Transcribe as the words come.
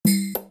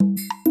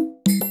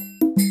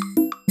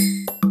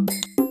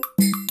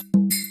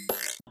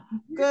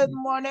Good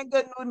morning,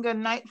 good noon, good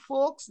night,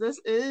 folks. This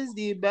is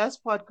the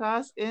best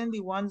podcast in the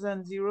ones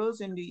and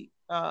zeros in the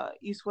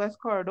east-west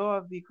corridor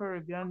of the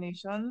Caribbean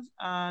nations,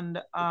 and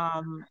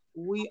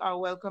we are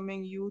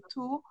welcoming you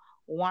to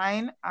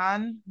Wine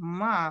and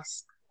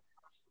Mask.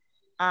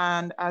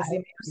 And as the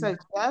name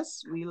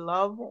suggests, we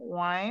love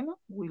wine.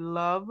 We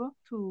love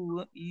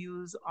to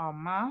use our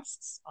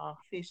masks, our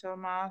facial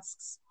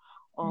masks,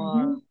 or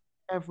Mhm.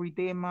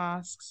 everyday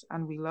masks,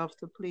 and we love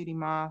to play the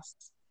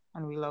masks,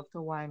 and we love to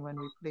wine when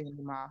we play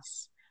the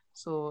masks.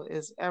 So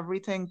it's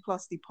everything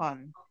plus the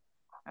pun.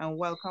 And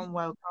welcome,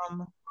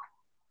 welcome.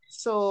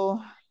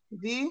 So,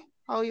 V,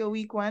 how your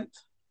week went?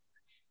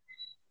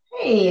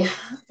 Hey,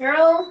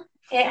 girl,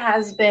 it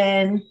has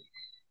been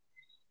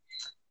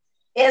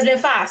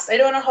fast. I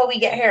don't know how we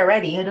get here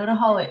already. I don't know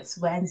how it's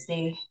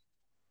Wednesday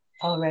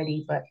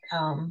already, but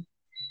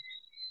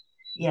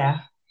yeah,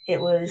 it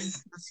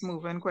was It's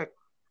moving quick.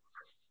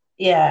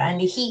 yeah, and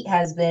the heat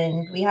has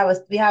been we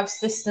have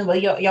system,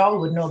 but y'all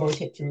would know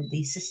about it too.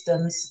 The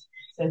systems.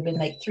 There's been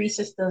like three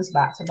systems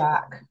back to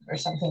back or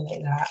something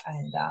like that,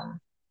 and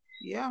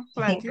Yeah,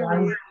 I think plenty of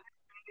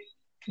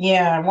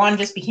rain. one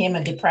just became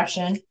a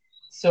depression.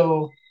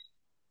 So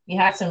we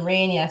had some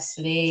rain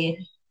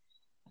yesterday.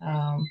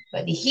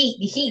 But the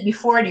heat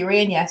before the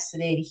rain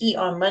yesterday, the heat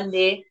on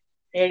Monday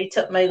nearly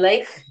took my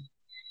life.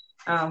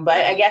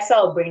 But I guess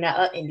I'll bring that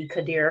up in the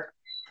Kadir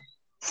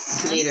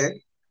later.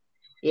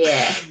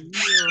 Yeah.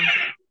 Yeah.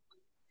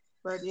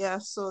 But yeah,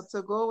 so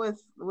to go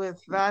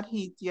with that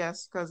heat,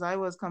 yes, because I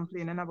was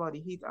complaining about the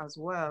heat as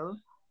well.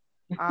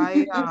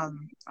 I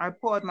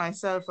poured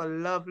myself a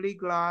lovely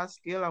glass.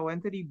 Girl, I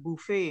went to the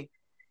buffet.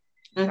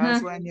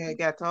 That's Mhm. when you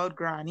get out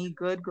granny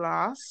good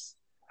glass.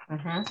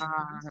 Mhm.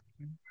 Uh,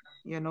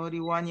 the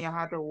one you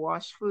had to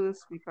wash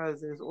first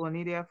because it's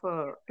only there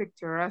for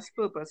picturesque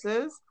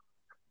purposes.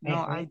 No,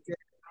 Right. I Right. did.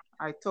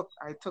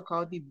 I took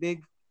out the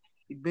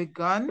big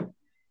gun.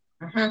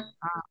 Mhm.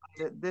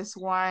 This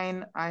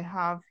wine I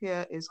have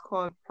here is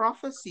called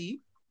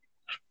Prophecy.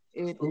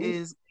 It Ooh.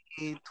 is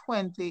a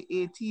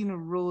 2018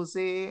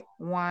 rosé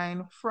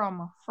wine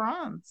from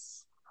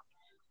France.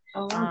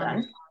 Oh, well And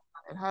done.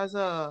 it has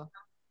a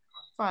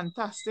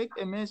fantastic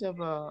image of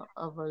a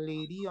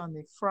lady on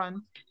the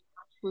front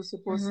who's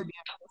supposed to Mhm.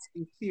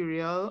 be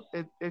ethereal.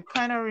 It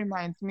kind of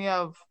reminds me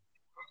of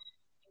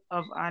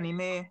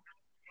anime.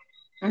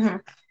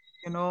 Mhm.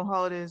 You know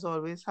how there's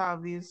always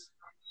have these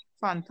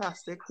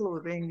fantastic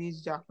clothing,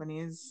 these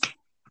Japanese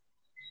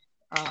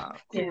Yeah.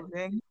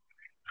 clothing,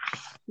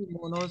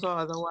 kimonos or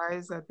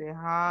otherwise that they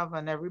have,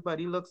 and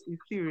everybody looks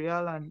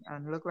ethereal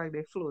and look like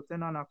they're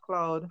floating on a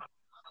cloud.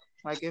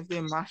 Like if they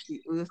mash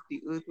the earth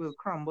will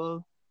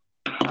crumble.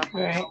 That's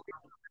Right.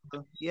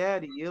 yeah,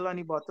 the yield on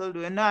the bottle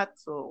doing that.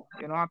 So,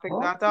 I picked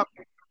Oh. that up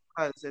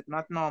because it's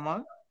not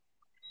normal.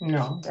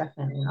 No,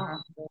 definitely And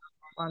not.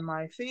 on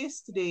my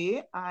face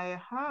today, I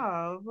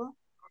have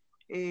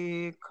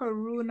a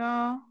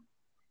Karuna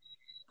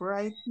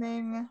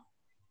brightening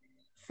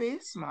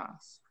face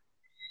mask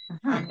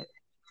Mhm. and it's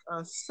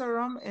a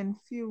serum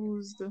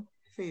infused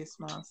face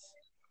mask.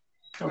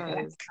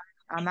 Okay. Cause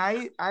and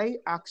I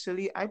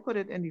put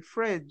it in the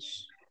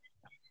fridge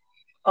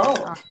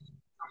Oh, uh,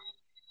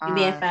 you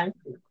being and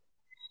fancy.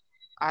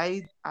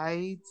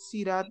 I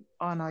see that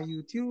on a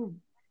YouTube.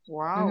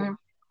 Wow. Mhm.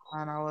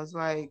 And I was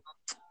like,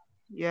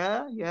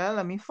 yeah, yeah,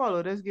 let me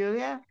follow this girl,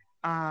 yeah.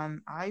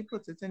 And I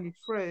put it in the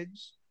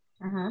fridge.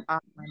 Mhm.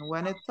 And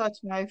when it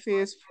touched my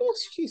face, phew,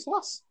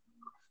 Jesus.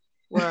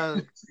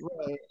 Well,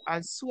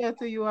 I swear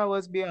to you, I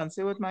was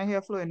Beyonce with my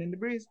hair flowing in the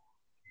breeze.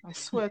 I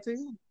swear to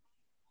you.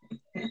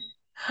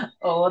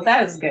 Oh, well,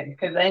 that is good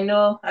because I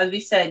know, as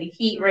we said, the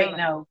heat right Yeah,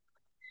 now.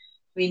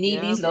 We need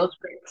yeah, these little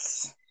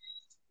tricks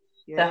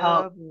to yeah,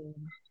 help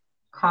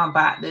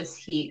combat this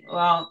heat.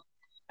 Well,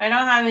 I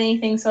don't have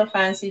anything so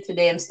fancy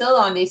today. I'm still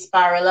on the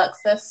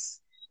Spiraluxus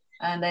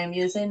and I'm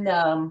using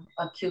a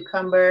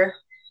cucumber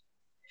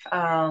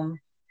um,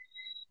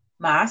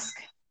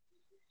 mask,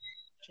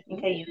 which I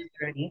think I used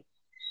already,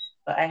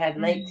 but I had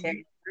liked it. Mhm.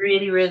 It's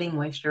really, really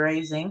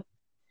moisturizing.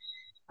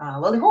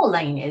 Well, the whole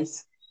line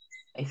is,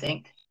 I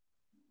think.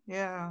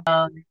 Yeah.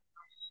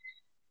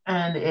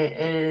 And it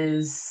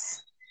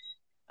is.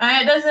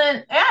 And it doesn't.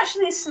 It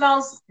actually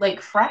smells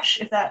like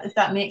fresh, if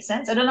that makes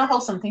sense. I don't know how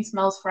something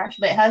smells fresh,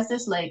 but it has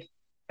this like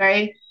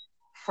very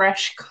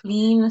fresh,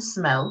 clean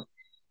smell.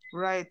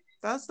 Right.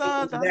 That's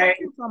It's a very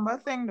cucumber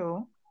thing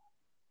though.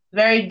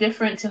 very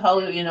different to how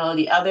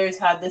the others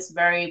had this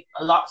very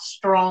a lot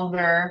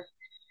stronger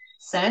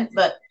scent,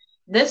 but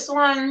this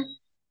one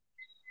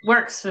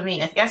works for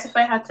me. I guess if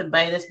I had to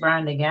buy this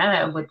brand again,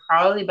 I would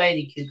probably buy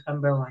the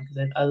cucumber one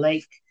because I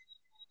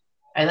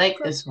like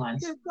 'Cause this one.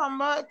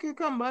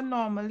 cucumber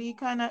normally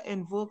kind of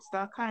invokes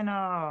that kind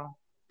of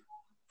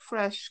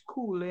fresh,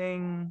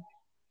 cooling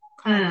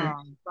kind Mm,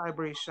 of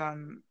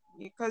vibration.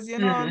 Because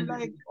like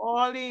mm,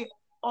 all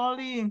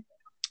the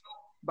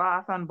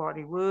Bath and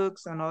Body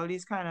Works and all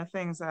these kind of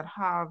things that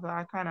have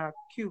that kind of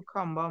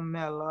cucumber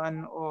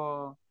melon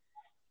or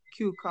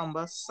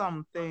cucumber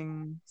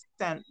something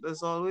scent.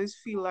 There's always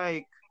feel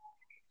like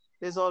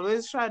there's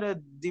always try to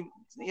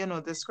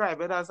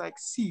describe it as like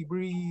sea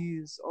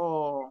breeze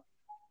or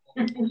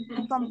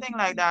something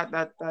like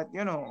that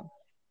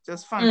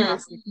just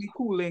fantastically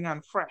cooling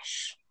and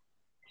fresh.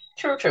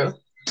 True.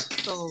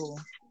 So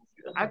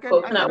I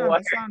Coconut can water.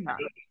 understand that.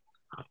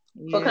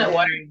 Coconut Yeah.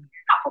 water.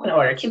 Not coconut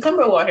water.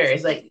 Cucumber water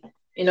is like,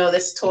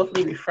 this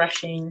totally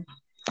refreshing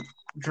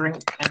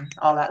drink and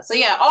all that. So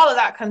yeah, all of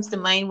that comes to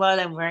mind while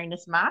I'm wearing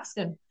this mask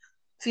and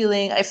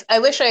feeling. I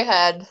wish I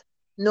had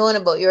known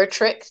about your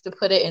trick to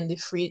put it in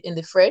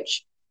the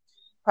fridge.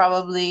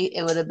 Probably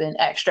it would have been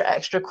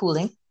extra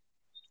cooling.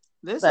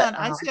 Listen,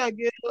 I see a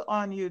girl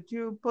on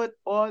YouTube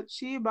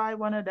she buy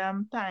one of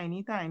them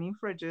tiny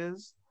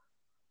fridges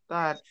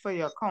that for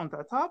your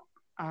countertop,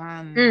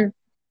 and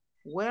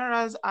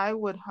whereas I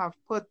would have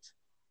put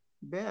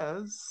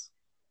bears,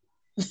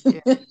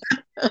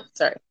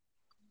 sorry,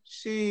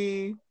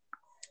 she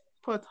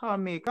put her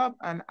makeup,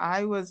 and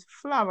I was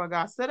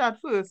flabbergasted at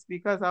first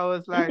because I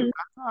was like,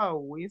 that's a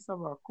waste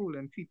of a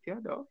cooling feature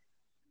though.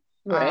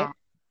 Right.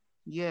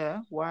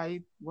 Yeah,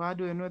 why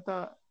doing with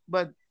her?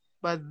 But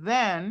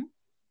then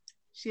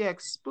she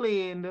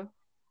explained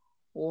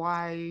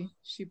why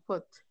she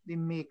put the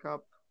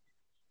makeup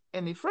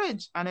in the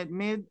fridge, and it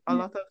made a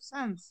lot of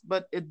sense.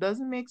 But it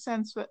doesn't make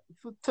sense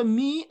to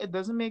me. It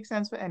doesn't make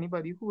sense for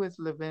anybody who is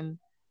living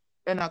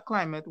in a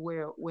climate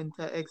where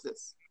winter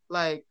exists.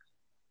 Like,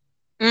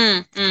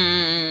 if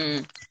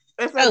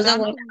it's not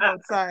cold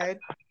outside,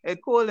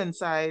 it's cold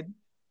inside.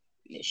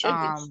 It should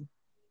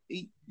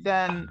be.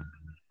 Then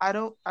I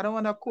don't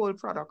want a cold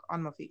product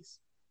on my face.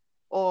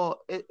 Or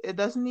it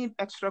doesn't need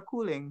extra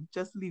cooling.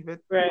 Just leave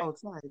it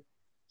outside.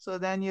 So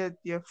then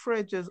your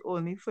fridge is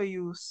only for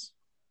use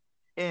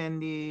in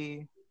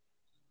the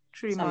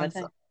 3 months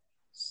of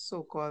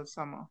so-called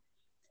summer.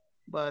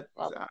 But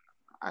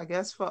I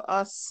guess for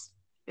us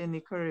in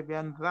the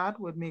Caribbean, that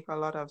would make a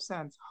lot of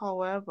sense.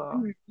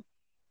 However,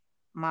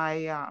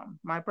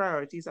 my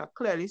priorities are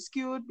clearly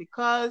skewed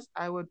because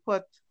I would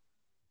put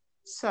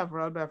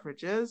several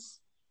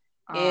beverages.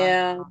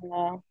 I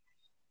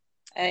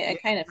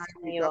kind of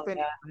feel that.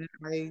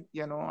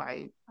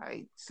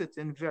 I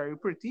sitting very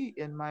pretty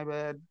in my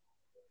bed,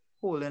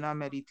 holding a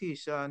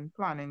meditation,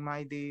 planning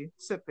my day,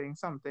 sipping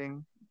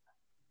something,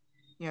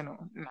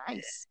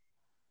 nice.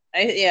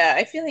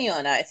 I feel you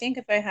on that. I think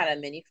if I had a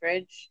mini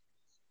fridge,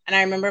 and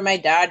I remember my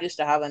dad used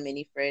to have a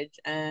mini fridge,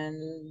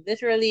 and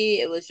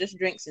literally it was just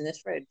drinks in this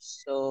fridge.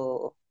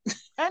 So.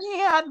 And he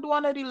had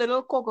one of the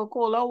little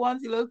Coca-Cola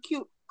ones, the little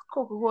cute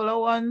Coca-Cola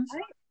ones.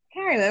 I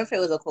can't remember if it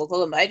was a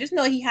Coca-Cola, but I just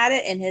know he had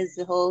it in his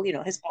whole,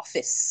 his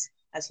office,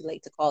 as he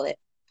liked to call it.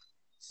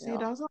 See,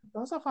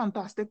 that's a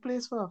fantastic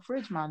place for a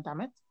fridge, man,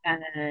 damn it.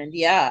 And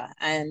yeah,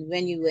 and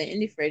when you went in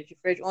the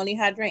fridge only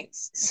had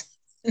drinks.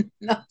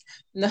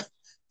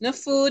 No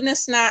food, no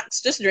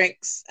snacks, just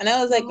drinks. And I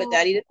was like, but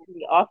Daddy, this is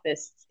the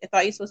office. I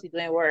thought you're supposed to be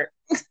doing work.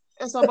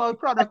 It's about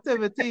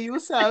productivity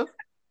yourself.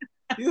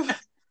 But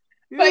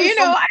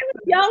I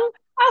was young.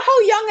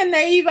 How young and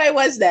naive I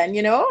was then,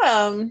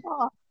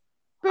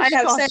 I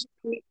have since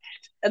reached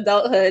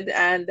adulthood,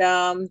 and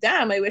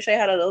damn, I wish I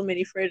had a little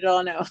mini fridge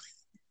all now.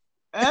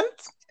 And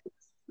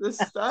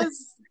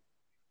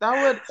that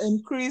would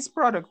increase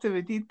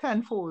productivity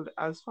tenfold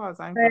as far as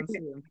I'm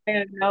concerned. I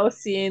am now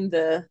seeing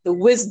the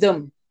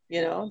wisdom,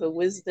 the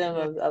wisdom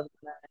of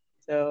that.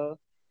 So,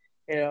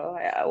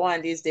 one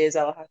of these days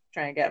I'll have to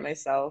try and get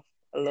myself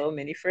a little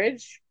mini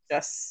fridge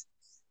just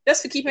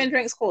for keeping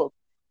drinks cold.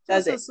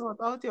 That's just to sort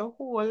out your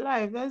whole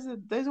life. There's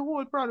a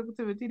whole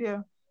productivity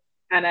there.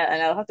 And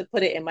I'll have to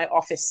put it in my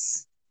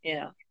office.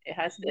 It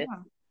has to. Yeah.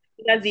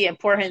 That's the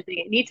important thing.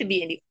 It needs to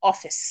be in the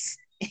office.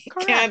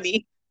 Correct.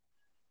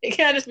 It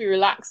can't just be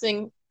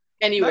relaxing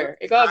anywhere.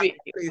 It gotta be.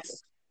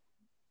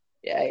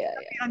 Yeah.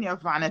 On your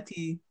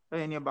vanity or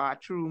in your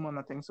bathroom or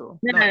nothing. So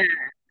no.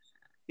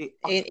 It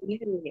needs to be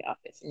in the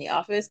office. In the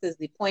office, because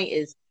the point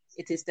is,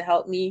 it is to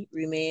help me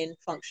remain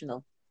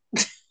functional.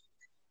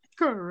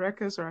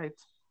 Correct is right.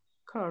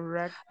 So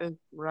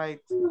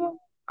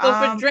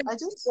for drinks,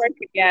 before I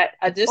forget,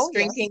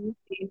 drinking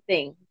the same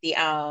thing. The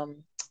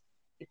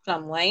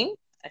plum wine.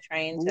 I'm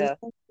trying to get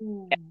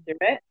through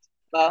it.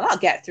 Well,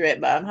 not get through it,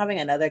 but I'm having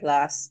another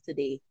glass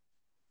today.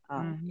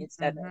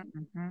 Instead of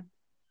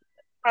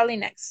probably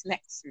next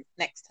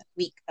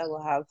week I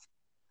will have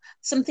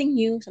something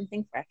new,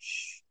 something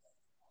fresh.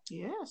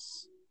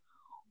 Yes.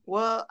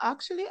 Well,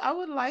 actually, I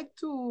would like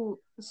to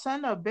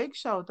send a big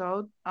shout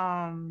out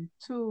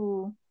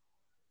to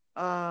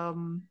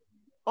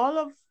all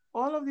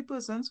of the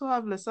persons who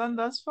have listened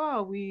thus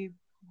far. We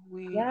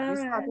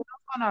started off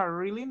on a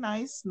really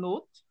nice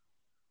note.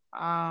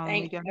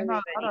 We get a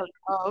lot of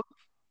love.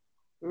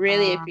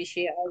 Really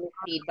appreciate all the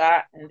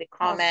feedback and the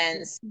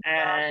comments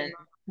and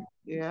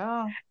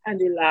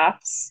the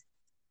laughs.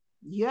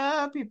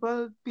 Yeah,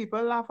 people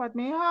laugh at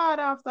me hard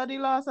after the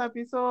last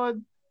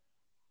episode.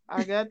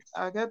 I get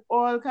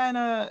all kind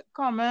of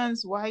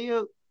comments. Why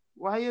you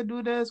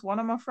do this? One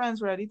of my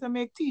friends ready to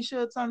make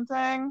t-shirts and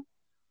thing.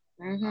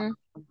 Mm-hmm.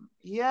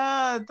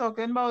 Yeah,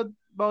 talking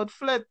about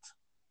flit.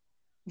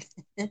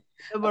 Apply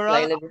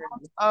liberal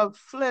liberally. of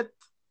flit.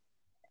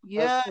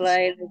 Yes.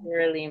 Apply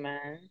liberally,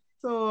 man.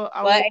 So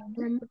I But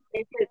was in,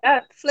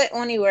 that flit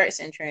only works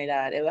in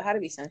Trinidad. It would have to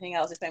be something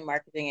else if I'm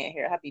marketing it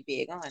here. It have to be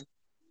big on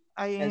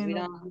I because ain't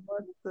know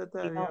what to we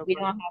tell don't you, we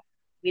but don't have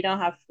we don't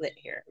have flit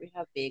here. We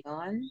have big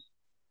on.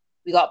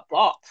 We got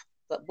bop,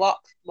 but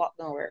bop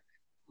don't work.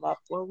 Bop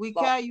well, we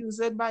bop. can't use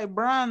it by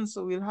brand,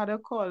 so we'll have to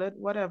call it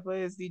whatever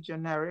is the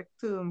generic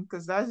term,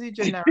 because that's the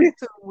generic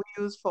term we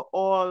use for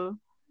all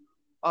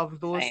of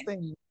those Fine.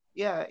 things.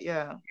 Yeah,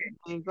 yeah.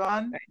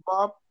 Baygon, Right.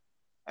 Bob,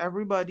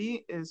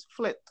 everybody is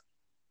flit.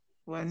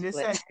 When It's they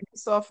flit. send you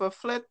stuff a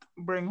flit,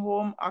 bring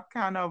home a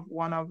can of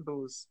one of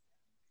those.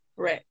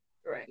 Right.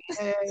 Right.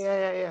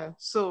 Yeah.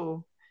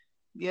 So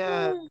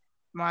yeah,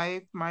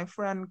 my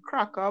friend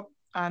crack up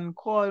and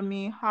call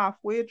me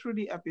halfway through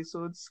the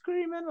episode,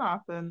 screaming,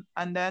 laughing,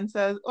 and then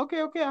says,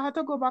 "Okay, I had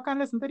to go back and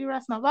listen to the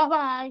rest now. Bye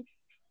bye."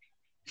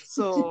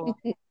 So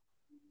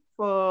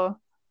for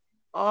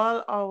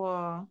all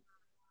our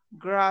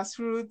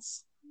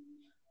grassroots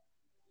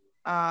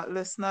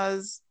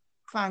listeners,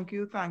 thank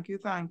you,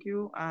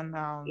 and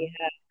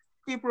Yeah.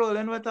 keep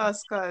rolling with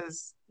us,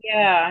 cause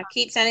Yeah.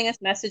 Keep sending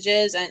us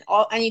messages and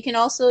you can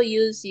also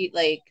use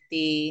like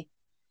the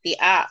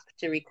app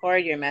to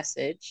record your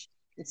message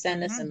and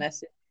send us a mhm.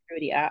 message through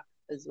the app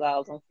as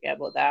well. Don't forget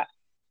about that.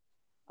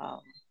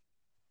 Um,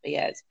 but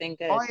yeah, it's been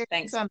Or good. you can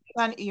Thanks. send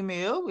us an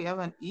email. We have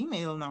an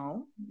email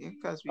now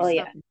because we Oh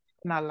yeah. stepped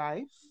in our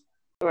life.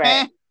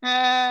 Right.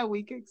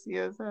 We can see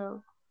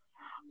yourself.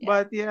 Yeah.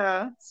 But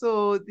yeah,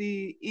 so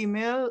the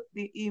email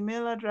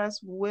address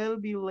will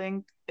be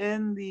linked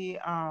in the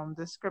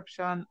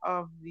description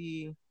of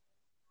the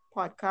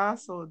podcast.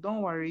 So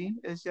don't worry.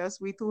 It's just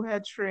we two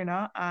head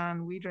trainer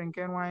and we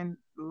drinking wine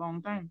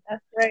long time.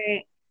 That's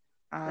right.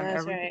 And That's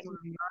everything right. will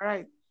be all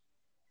right.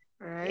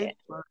 Yeah. Right.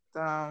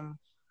 But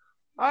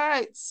all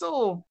right,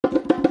 so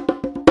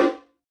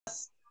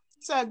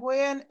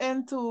segueing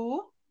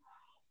into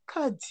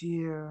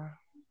Kadir.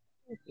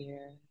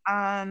 Yeah.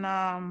 And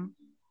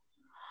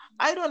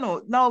I don't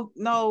know.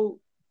 Now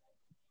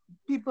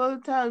people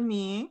tell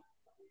me,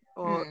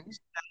 or Mm.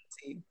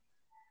 say,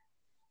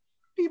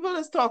 people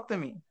just talk to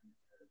me.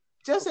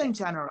 Just in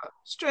Okay. general.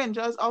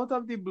 Strangers out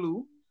of the blue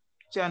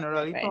Right.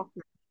 generally Right. talk to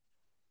me.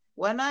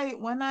 When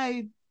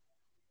I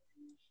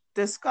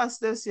discuss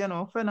this,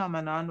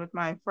 phenomenon with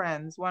my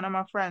friends, one of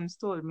my friends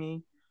told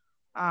me,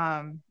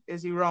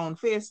 is the round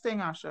face thing,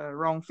 Asha.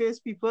 Round face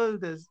people,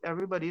 there's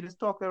everybody just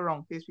talk to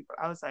round face people.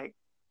 I was like,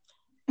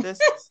 this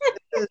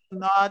is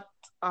not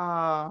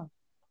uh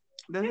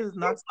this is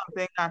not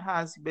something that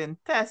has been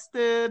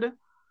tested.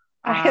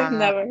 I have And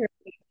never heard,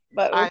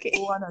 but I okay.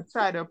 don't want to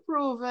try to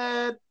prove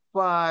it,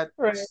 but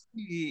Right.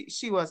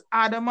 she was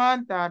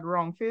adamant that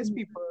wrong face Mm.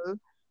 people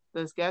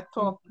just get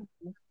talked Mm.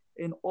 to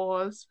in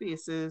all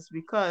spaces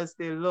because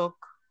they look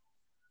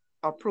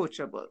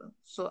approachable.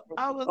 So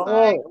I was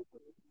like, Oh.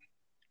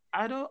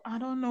 I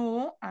don't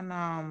know.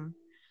 And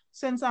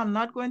since I'm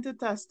not going to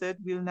test it,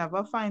 we'll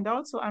never find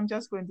out. So I'm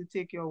just going to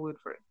take your word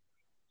for it.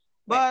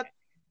 Right. But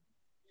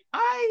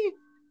I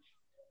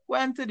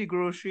went to the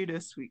grocery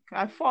this week.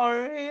 I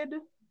forayed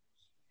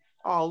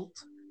out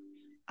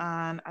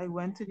and I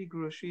went to the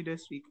grocery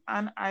this week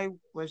and I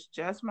was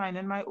just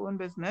minding my own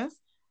business.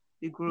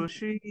 The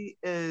grocery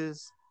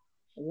is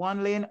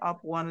one lane up,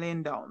 one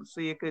lane down.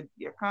 So you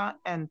can't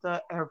enter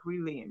every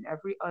lane.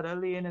 Every other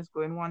lane is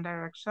going one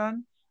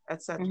direction,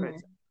 etc. Mm-hmm.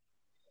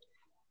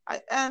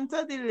 I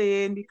entered the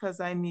lane because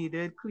I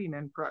needed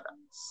cleaning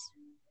products.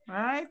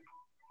 Right?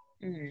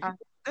 Mm-hmm. And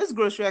this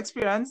grocery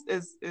experience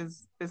is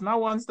not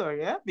one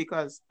story, yeah,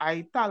 because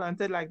I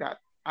talented like that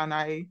and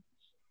I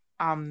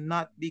am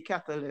not the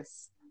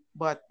catalyst,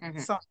 but Mm-hmm.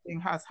 something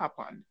has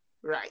happened.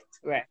 Right.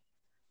 Right.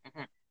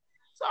 Mm-hmm.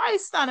 So I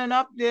standing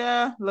up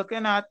there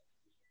looking at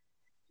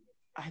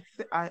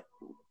I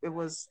it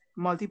was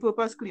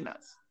multi-purpose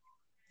cleaners.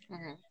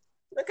 Mm-hmm.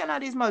 Looking at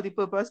these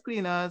multi-purpose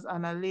cleaners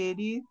and a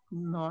lady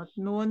not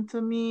known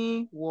to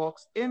me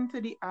walks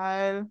into the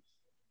aisle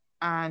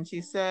and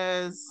she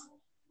says,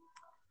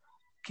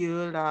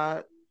 "Girl,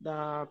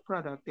 that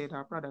product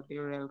they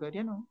real good,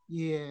 you know.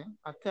 Yeah,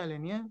 I'm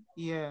telling you,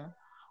 yeah.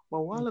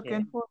 But what I'm Okay.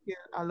 looking for,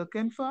 girl,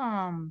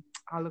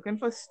 I'm looking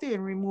for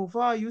stain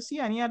remover. You see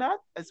any of that?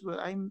 As well,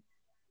 I'm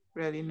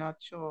really not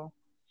sure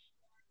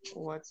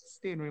what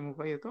stain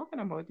remover you're talking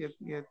about.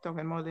 You're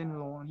talking about in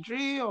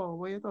laundry or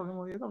what you're talking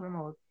about? You're talking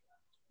about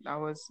that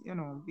was,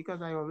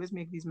 because I always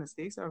make these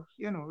mistakes of,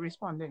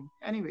 responding.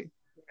 Anyway,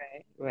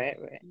 Right. Right.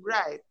 Right.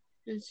 right.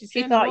 She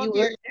She said, thought no, you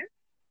girl, worked there?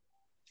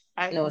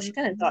 I No, she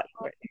kind of thought you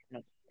worked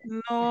there.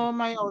 No. no,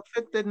 my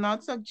outfit did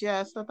not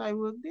suggest that I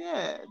work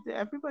there.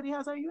 Everybody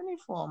has a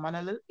uniform and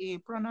a little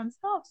apron and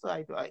stuff, so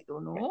I don't Right.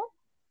 know.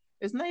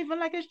 It's not even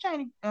like it's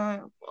shiny.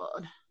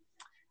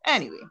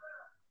 Anyway,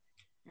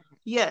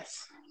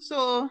 yes.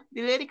 So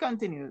the lady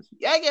continues.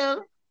 Yeah,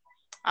 girl.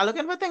 I'm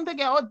looking for things to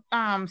get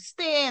out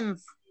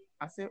stains.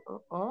 I said,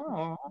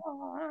 all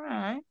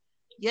right.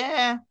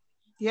 Yeah,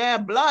 yeah,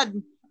 blood.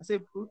 I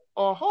said,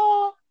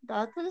 oh,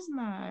 that is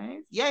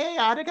nice. Yeah.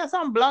 I had to get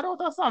some blood out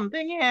or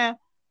something. Yeah.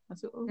 I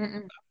said, oh,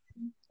 Mm-mm.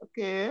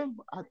 okay.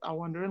 I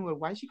wondering, well,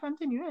 why she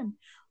continuing?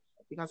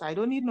 Because I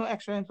don't need no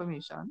extra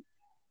information.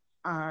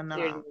 And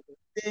Clearly.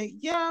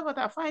 yeah, but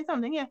I find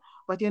something here.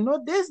 But you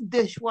know, this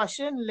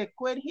dishwashing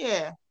liquid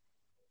here,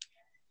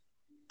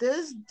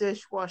 this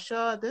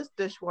dishwasher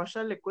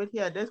liquid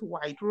here, this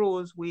white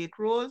rose.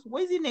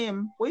 What is the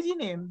name? What is the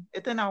name?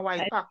 It's in a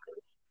white I, pack.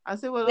 I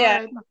said, well, all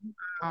yeah.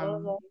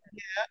 right,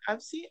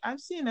 I've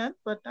seen it,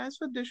 but that's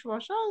for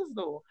dishwashers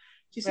though.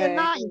 She said,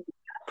 Right. nah,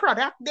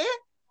 product there,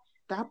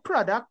 that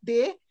product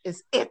there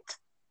is it.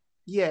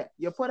 Yeah,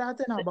 you put that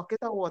in a bucket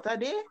of water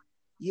there.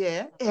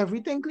 Yeah,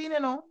 everything clean,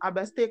 I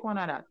best take one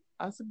of that.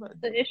 I said, but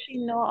So if she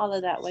know all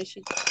of that, why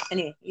should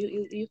anyway?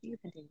 You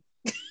continue.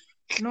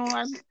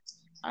 no,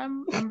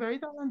 I'm very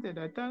talented.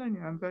 I'm telling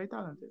you, I'm very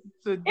talented.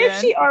 So If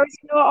then, she already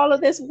know all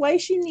of this, why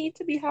she need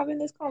to be having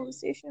this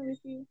conversation with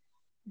you?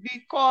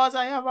 because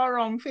I have a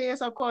wrong face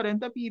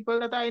according to people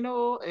that I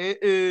know,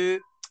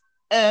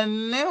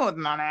 and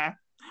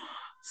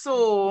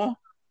so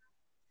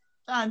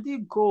Auntie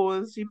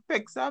goes, she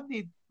picks up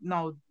the.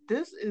 Now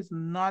this is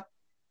not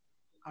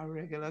a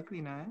regular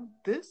cleaner.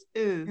 This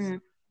is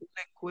Mm.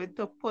 liquid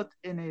to put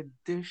in a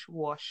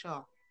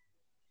dishwasher.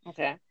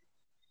 Okay.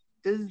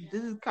 This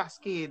is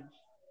Cascade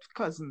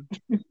cousin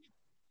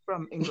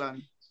from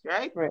England,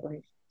 right? Right.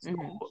 Right. So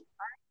Mm-hmm.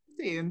 I'm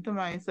saying to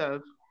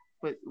myself,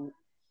 but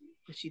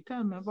she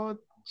tell me about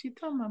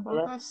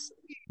her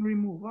skin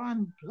remover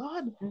and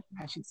blood. Mm-hmm.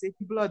 And she said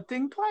blood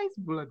thing twice.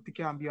 Blood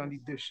can't be on the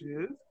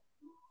dishes.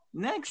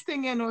 Next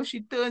thing you know,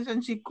 she turns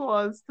and she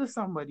calls to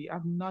somebody.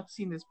 I've not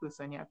seen this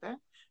person yet.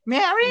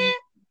 Mary,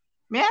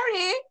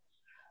 Mary,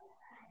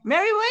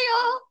 Mary, where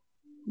you?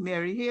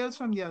 Mary hails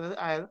from the other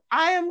aisle.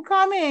 I am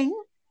coming.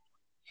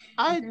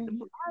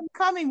 Mm-hmm. I'm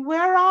coming.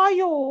 Where are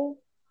you?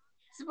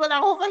 But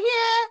I'm over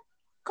here.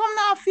 Come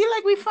now. I feel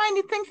like we find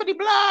the thing for the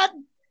blood.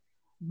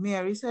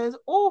 Mary says,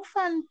 oh,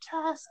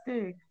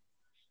 fantastic.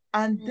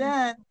 And Mm-hmm.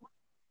 then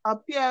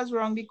appears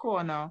around the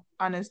corner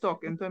and is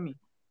talking to me.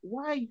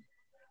 Why?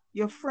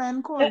 Your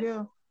friend called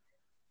you.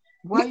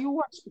 Why you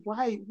watch?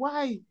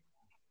 Why?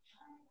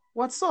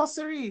 What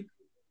sorcery?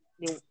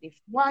 The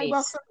Why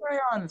box face. of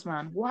crayons,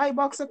 man? Why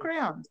box of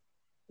crayons?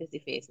 It's the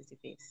face. It's the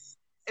face.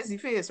 It's the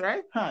face,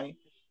 right? Hi.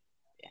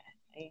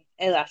 Yeah.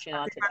 I latching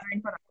I'll on take to a that.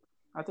 drink for that.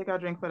 I'll take a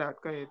drink for that.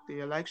 Cause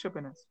you like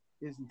shippiness.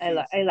 It's the I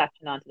face. I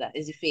latching on to that.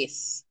 It's the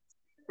face.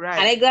 And Right.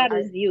 I glad I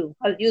it's you.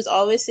 Because you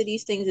always say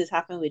these things is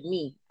happen with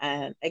me.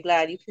 And I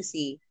glad you can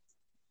see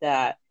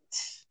that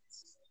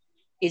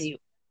is you.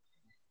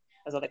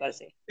 That's all I gotta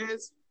say.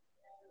 is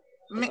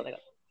That's me. all I got.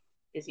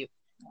 Is you.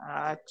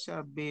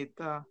 Acha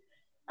beta.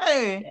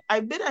 Anyway, Yeah. I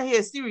did a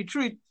hasty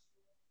retreat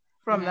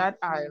from Mm-hmm. that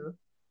aisle.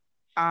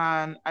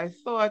 And I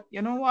thought,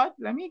 you know what?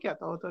 Let me get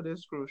out of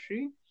this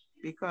grocery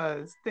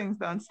because things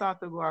don't start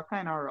to go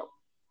kind of rough.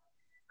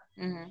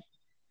 Mm-hmm.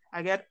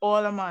 I get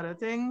all of my other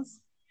things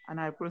and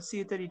I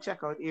proceed to the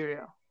checkout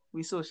area.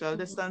 We social Mm-hmm.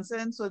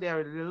 distancing, so there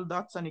are little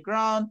dots on the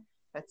ground,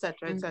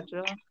 etc., Mm-hmm.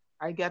 etc.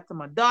 I get to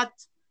my dot.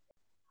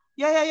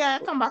 Yeah.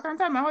 Come back and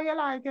tell me how you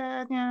like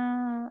it.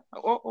 Yeah.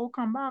 Oh,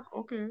 come back.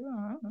 Okay.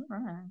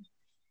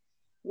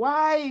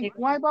 Why? You,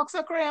 Why box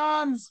of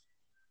crayons?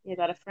 you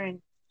got a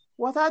friend.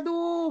 What I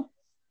do?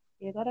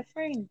 You got a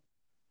friend.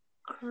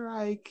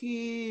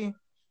 Crikey.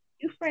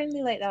 You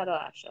friendly like that, or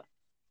Asha?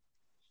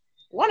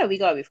 One of we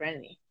gotta be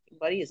friendly.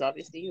 Buddy is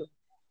obviously you.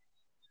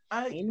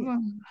 I Ain't me.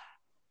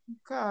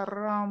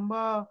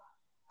 caramba.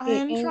 I It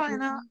ain't ain't trying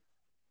to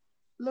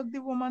look the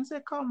woman say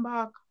come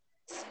back.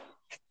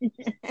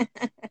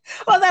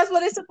 well, that's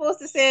what it's supposed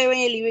to say when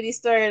you leave the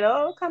store.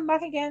 Oh, come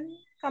back again.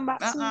 Come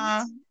back soon.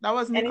 That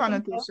wasn't the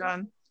Anything else?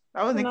 connotation.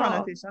 That wasn't the No.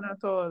 connotation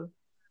at all.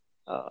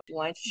 She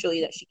wanted to show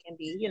you that she can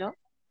be,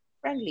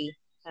 friendly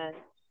and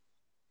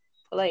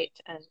polite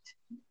and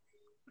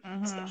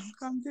stuff.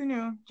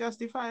 Continue.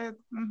 Justify it.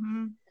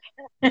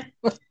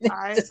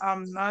 I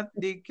am not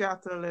the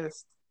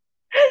catalyst.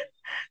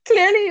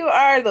 Clearly you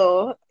are,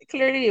 though.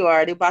 Clearly you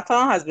are. The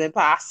baton has been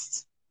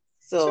passed.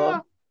 So,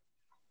 Sure.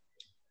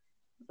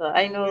 so Wait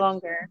I till the no bottle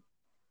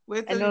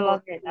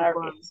longer in is that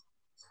gone. race.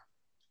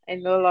 I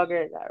no longer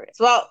in that race.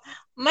 Well,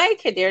 my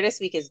career this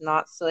week is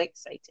not so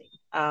exciting.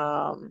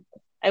 I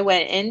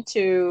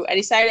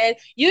decided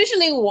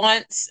usually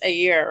once a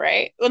year,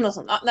 right? Well, no,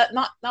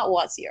 not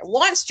once a year.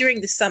 Once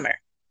during the summer,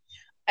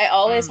 I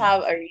always Mm.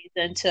 have a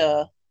reason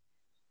to,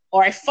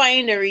 or I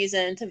find a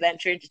reason to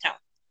venture into town.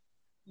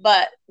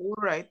 But All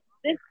right.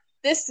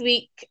 this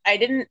week, I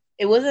didn't.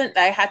 It wasn't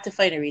that I had to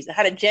find a reason. I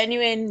had a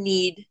genuine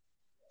need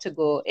to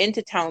go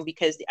into town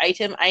because the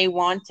item I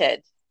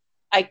wanted,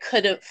 I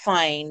couldn't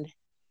find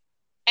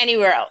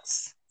anywhere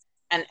else.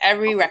 And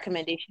every Okay.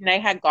 recommendation I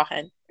had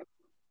gotten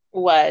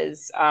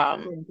was,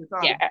 Going to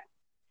town. yeah,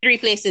 3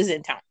 places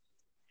in town.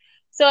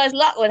 So as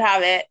luck would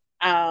have it,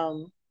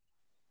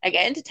 I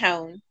get into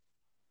town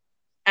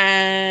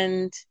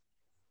and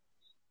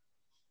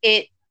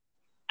I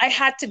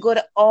had to go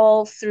to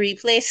all 3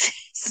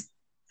 places,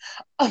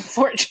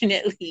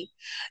 unfortunately.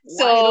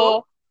 Why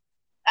though?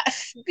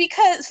 So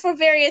because for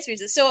various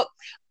reasons. So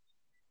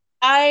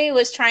I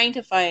was trying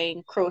to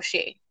find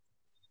crochet.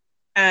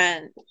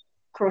 and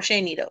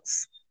crochet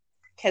needles.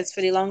 Because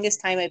for the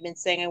longest time, I've been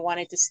saying I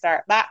wanted to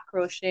start back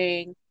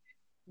crocheting,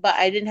 but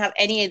I didn't have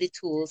any of the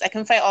tools. I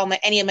couldn't find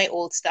any of my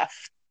old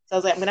stuff. So I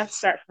was like, I'm gonna have to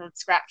start from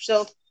scratch.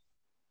 So,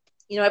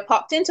 I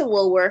popped into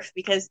Woolworth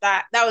because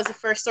that was the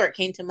first store that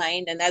came to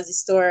mind, and that's the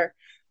store,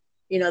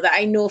 that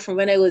I know from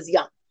when I was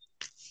young.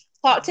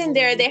 Popped in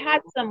there, they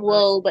had some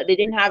wool, but they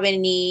didn't have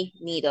any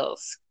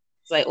needles.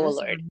 It's like, oh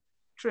Lord.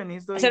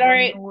 Trinis don't I said, all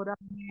right. know that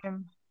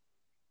name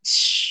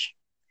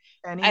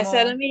anymore. I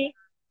said,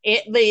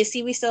 but you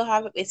see, we still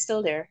have it. It's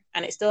still there,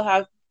 and it still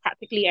have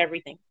practically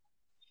everything.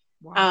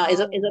 Wow. It's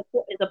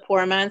a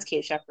poor man's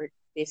Cape Shepherd,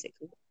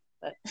 basically.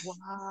 But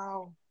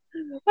wow.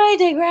 But I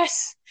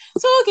digress.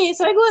 So okay,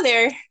 so I go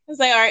there. I was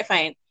like, all right,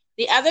 fine.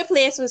 The other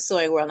place was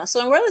Sewing World. Now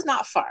Sewing World is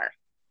not far,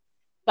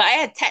 but I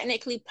had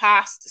technically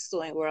passed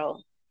Sewing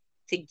World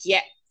to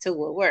get to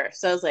Woolworth.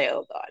 So I was like,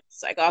 oh God.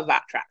 So I got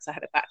backtrack. So I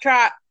had to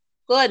backtrack,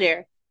 go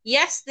there.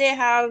 Yes, they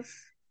have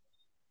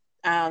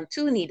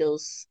 2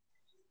 needles.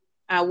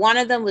 One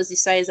of them was the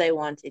size I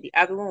wanted. The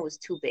other one was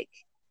too big.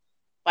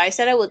 But I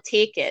said I would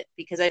take it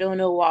because I don't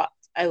know what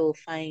I will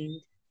find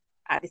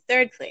at the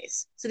third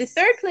place. So the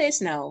third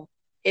place now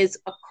is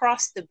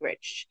across the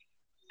bridge.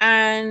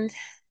 And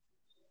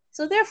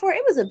so therefore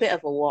it was a bit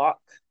of a walk.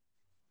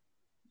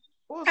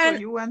 Oh, so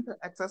you went to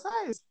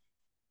exercise?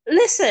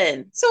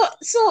 Listen, so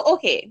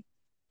okay.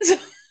 So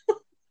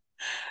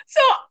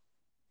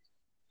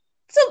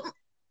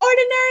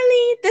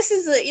ordinarily this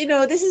is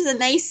a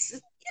nice,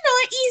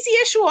 an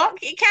easy-ish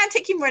walk. It can't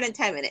take you more than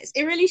 10 minutes.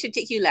 It really should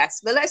take you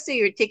less. But let's say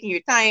you're taking your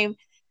time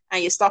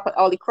and you stop at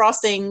all the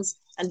crossings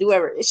and do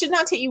whatever. It should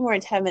not take you more than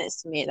 10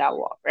 minutes to make that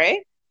walk, right?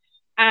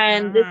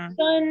 And the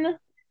sun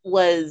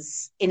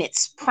was in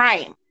its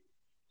prime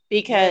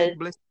because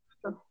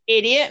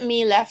idiot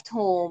me left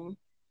home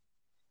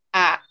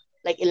at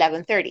like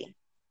 11:30.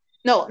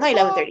 No, not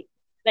 11:30.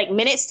 Like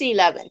minutes to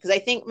 11, because I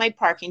think my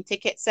parking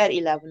ticket said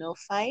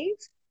 11:05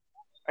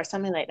 or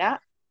something like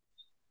that.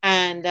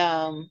 And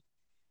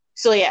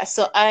so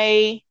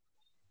I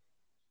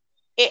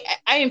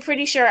am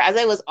pretty sure as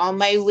I was on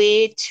my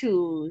way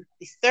to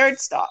the third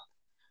stop,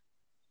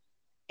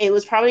 it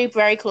was probably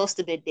very close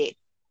to midday.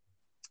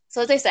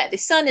 So as I said, the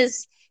sun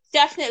is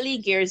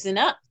definitely gearsing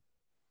up,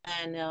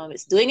 and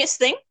it's doing its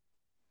thing.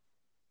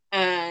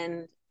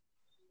 And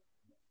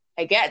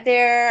I get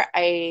there,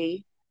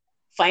 I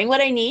find what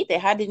I need. They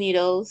had the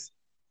needles,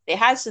 they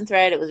had some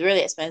thread. It was really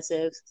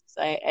expensive, so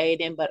I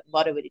didn't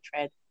bother with the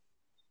thread.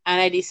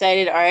 And I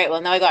decided, all right, well,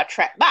 now I got to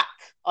trek back,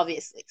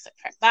 obviously. So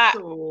trek back.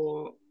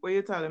 So what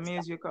you're telling me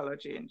is your color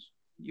change.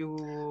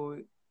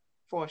 You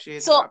 4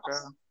 shades so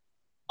darker.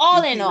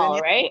 All in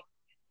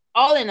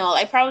all,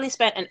 I probably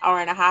spent an hour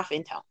and a half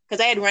in town because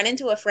I had run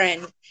into a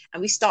friend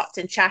and we stopped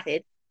and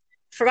chatted.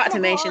 Forgot to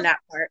mention that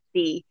part.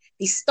 The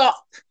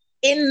stop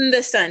in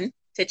the sun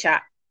to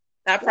chat.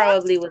 That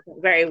probably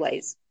wasn't very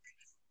wise.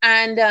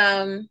 And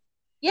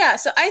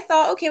so I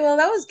thought, okay, well,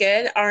 that was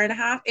good. Hour and a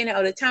half in and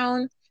out of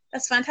town.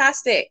 That's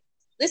fantastic.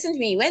 Listen to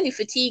me. When the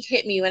fatigue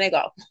hit me when I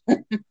got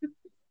home,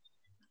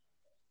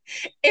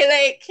 it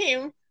like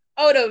came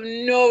out of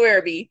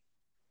nowhere, B.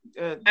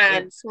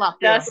 And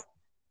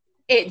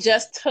it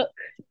just took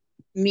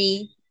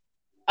me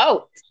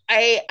out.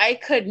 I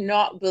could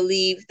not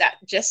believe that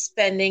just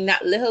spending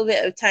that little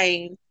bit of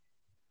time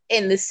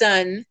in the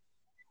sun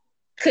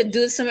could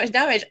do so much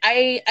damage.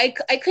 I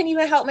couldn't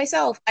even help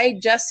myself. I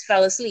just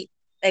fell asleep.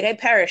 Like I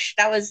perished.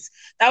 That was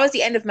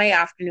the end of my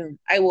afternoon.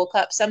 I woke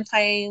up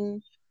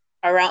sometime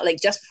around like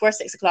just before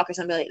 6 o'clock or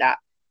something like that.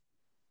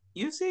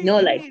 You see,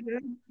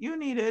 you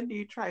needed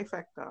the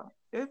trifecta.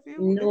 If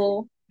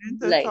you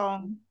enter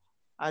town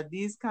at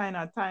these kind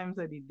of times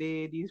of the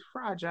day, these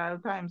fragile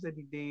times of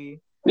the day,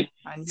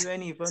 and you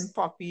ain't even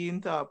poppy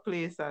into a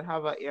place that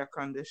have an air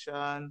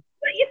condition,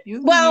 you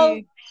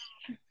need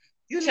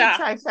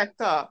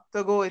trifecta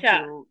to go with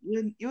you.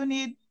 You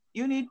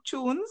need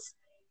tunes.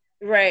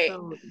 Right.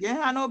 So you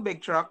have no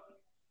big truck.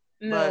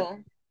 No.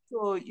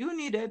 So you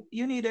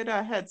needed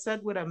a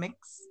headset with a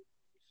mix.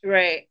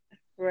 Right.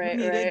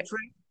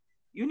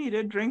 You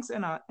needed drinks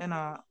in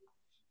a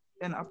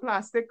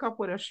plastic cup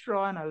with a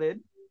straw and a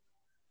lid.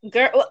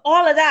 Girl,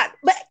 all of that.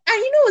 But and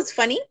you know what's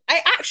funny?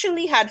 I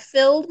actually had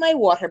filled my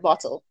water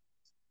bottle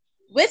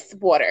with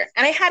water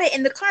and I had it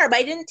in the car, but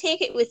I didn't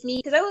take it with me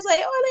because I was like,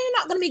 oh, they're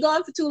not gonna be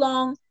gone for too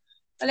long.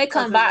 And I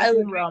come back, I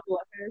would drink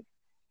water.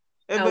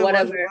 And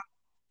whatever.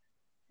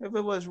 If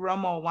it was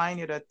rum or wine,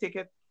 you'd have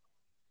ticket.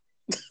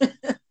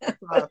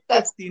 A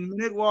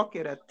 15-minute walk,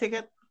 you'd have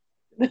ticket.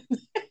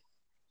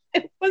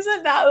 It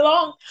wasn't that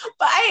long,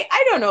 but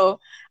I don't know.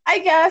 I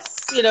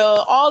guess,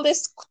 all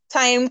this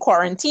time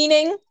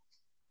quarantining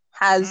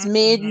has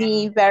made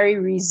me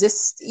very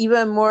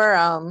even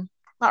more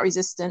not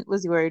resistant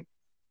was the word.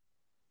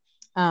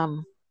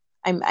 I'm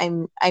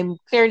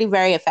clearly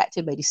very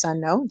affected by the sun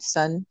now.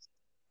 The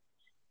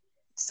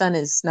sun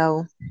is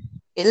now,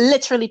 it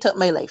literally took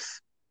my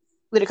life.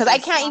 Because I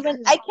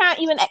can't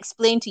even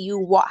explain to you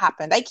what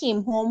happened. I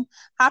came home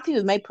happy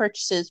with my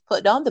purchases,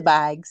 put down the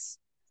bags,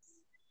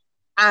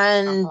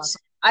 and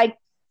I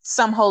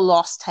somehow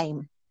lost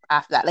time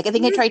after that. Like I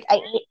think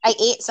I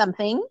ate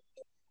something.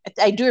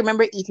 I do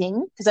remember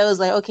eating because I was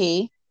like,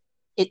 okay,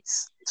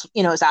 it's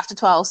it's after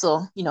 12,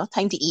 so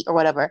time to eat or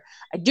whatever.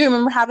 I do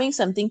remember having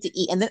something to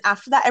eat, and then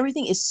after that,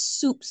 everything is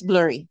soups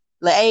blurry.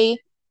 Like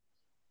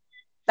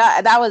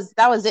that was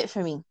it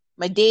for me.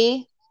 My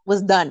day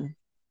was done.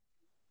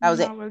 That was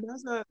it.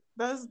 No,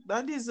 well,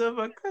 that deserve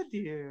a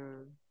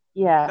career.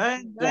 Yeah,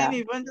 That yeah, ain't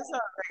even just a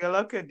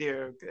regular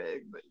career. Okay?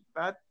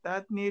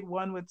 That need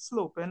one with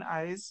sloping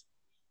eyes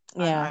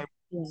and yeah,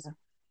 eyebrows yeah.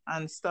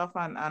 and stuff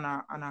and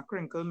a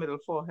crinkled middle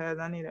forehead.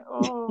 I need it.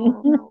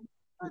 Oh,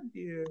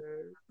 dear.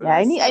 Yeah,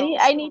 I Bless need, I you. need,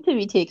 I need to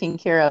be taken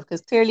care of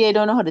because clearly I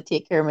don't know how to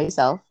take care of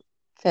myself Ah,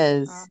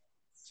 because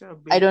such a I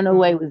big don't know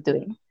what I mama. was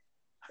doing.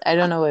 I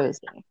don't know what I was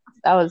doing.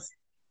 That was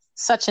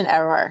such an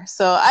error.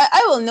 So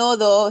I will know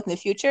though in the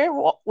future.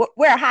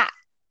 Wear a hat.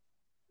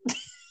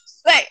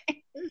 Like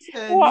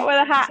Listen, what with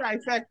a hat?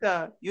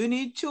 trifecta. You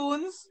need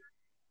tunes.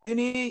 You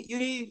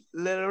need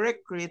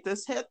lyric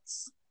greatest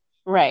hits.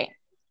 Right.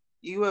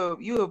 You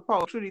will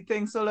power through the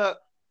thing. So look,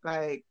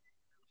 like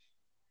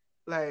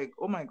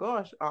oh my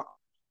gosh,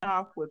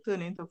 half will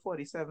turn into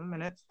 47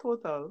 minutes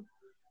total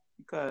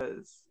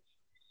because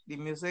the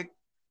music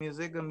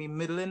gonna be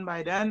middling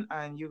by then,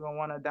 and you're gonna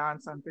wanna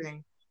dance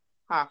something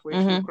halfway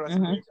through Mm-hmm. cross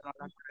Mm-hmm. bridge and all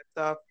that kind of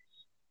stuff.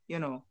 You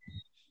know,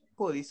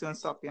 police won't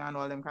stop you and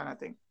all them kind of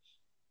thing.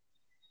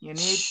 You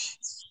need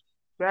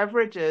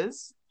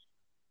beverages.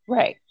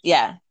 Right.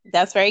 Yeah.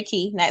 That's very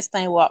key. Next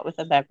time walk with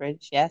a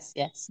beverage. Yes,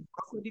 yes.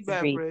 Walk with the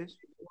Agreed. beverage,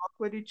 walk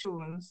with the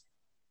tunes,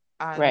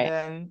 and Right.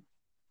 then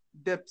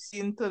dip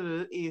into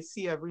the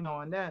AC every now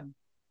and then.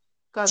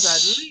 Cause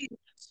at least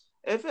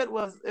if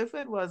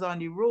it was on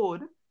the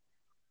road,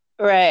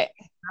 Right.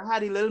 I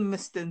had the little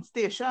misting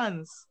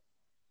stations.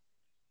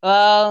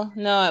 Well,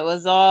 no, it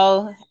was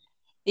all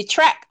the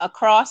trek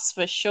across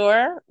for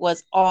sure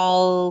was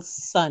all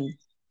sun.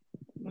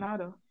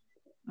 Nada.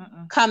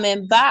 Mm-mm.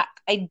 Coming back,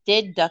 I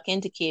did duck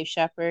into Cave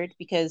Shepherd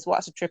because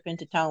what's a trip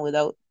into town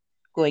without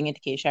going into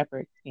Cave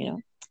Shepherd?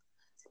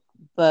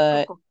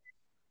 But Coco,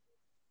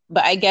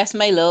 but I guess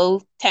my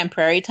little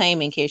temporary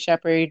time in Cave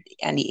Shepherd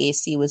and the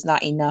AC was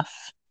not enough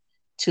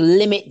to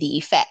limit the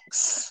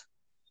effects,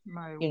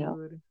 my you know.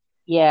 word.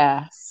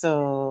 Yeah,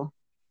 so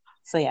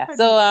yeah. How do you-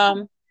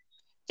 So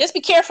just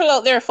be careful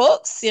out there,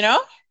 folks. Yeah,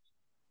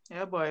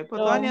 boy. Put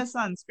on So your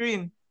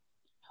sunscreen.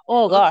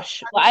 oh Look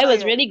gosh. Well, I was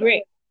tired. really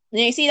great.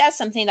 You see, that's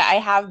something that I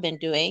have been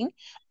doing.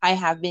 I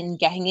have been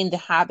getting in the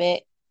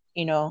habit,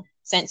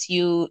 since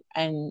you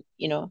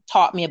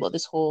taught me about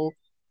this whole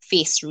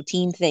face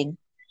routine thing.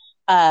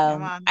 Yeah,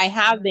 man. I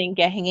have been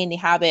getting in the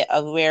habit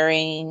of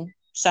wearing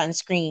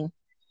sunscreen,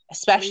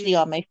 especially Please.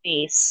 on my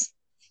face,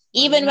 But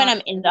we even when not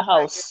I'm in the like it.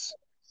 house.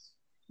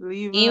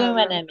 Even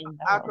when I'm in the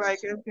Act like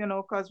house.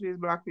 if, cause we're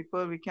black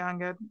people, we can't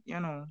get,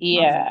 nothing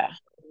Yeah.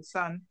 from the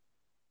sun.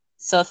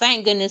 So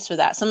thank goodness for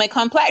that. So my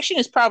complexion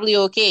is probably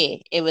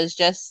okay. It was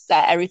just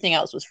that everything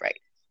else was fried.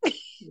 I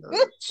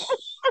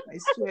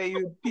swear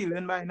you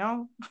peeling by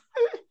now.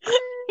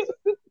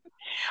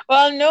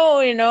 Well, no.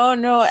 And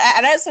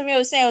that's something I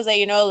was saying. I was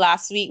like,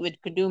 last week with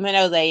Kaduma,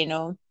 I was like,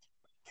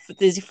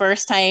 this is the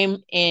first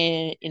time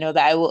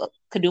that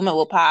Kaduma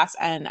will pass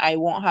and I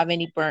won't have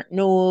any burnt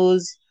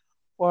nose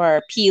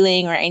or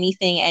peeling or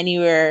anything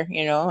anywhere.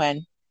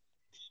 And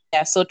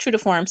yeah, so true to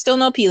form, still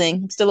no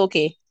peeling, still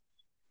okay.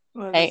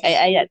 Well, I this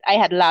I is I, I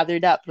had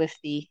lathered up with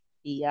the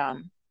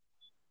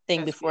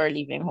thing before SPF.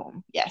 leaving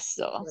home. Yes,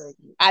 so Like,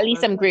 at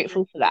least well, I'm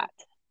grateful for that.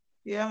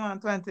 yeah, man,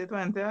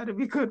 2020 had to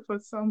be good for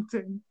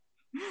something.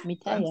 Let me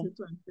tell you.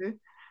 2020,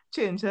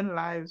 changing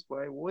lives,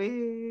 boy.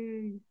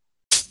 Way.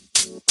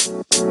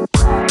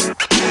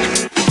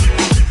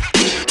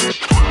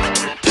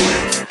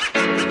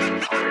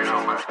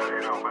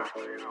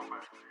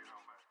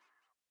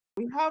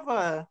 We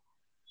have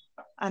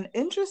an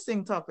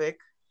interesting topic,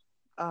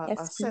 a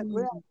Yes, segue,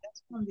 please. I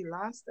guess, from the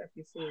last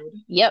episode.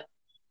 Yep, Uh,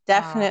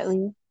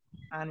 definitely.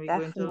 and we're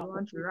going to Definitely.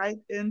 launch right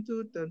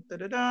into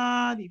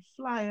the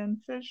Flying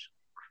Fish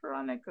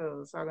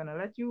Chronicles. I'm gonna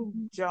let you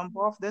jump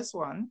off this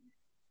one.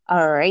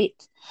 All right.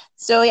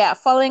 So yeah,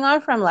 following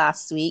on from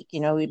last week,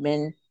 we've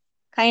been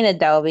kind of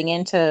delving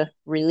into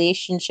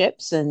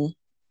relationships and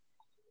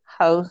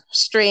how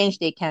strange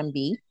they can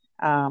be.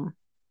 Um,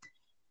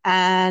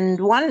 and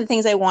one of the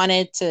things I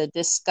wanted to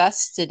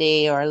discuss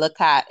today or look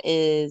at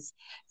is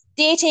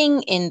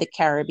dating in the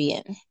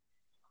Caribbean.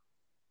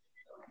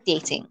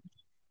 Dating.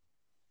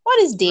 What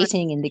does Right.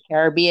 dating in the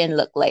Caribbean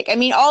look like? I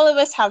mean, all of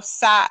us have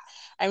sat,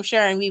 I'm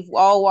sure, and we've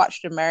all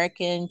watched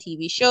American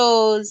TV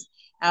shows,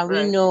 and we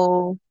Right.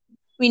 know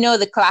we know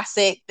the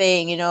classic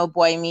thing,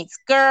 boy meets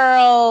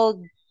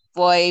girl,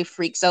 boy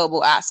freaks out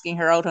about asking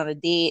her out on a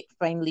date,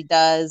 finally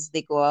does.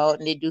 They go out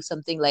and they do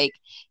something like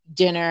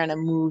dinner and a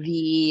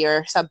movie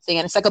or something,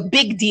 and it's like a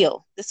big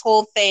deal. This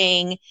whole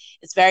thing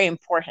is very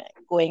important.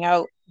 Going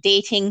out,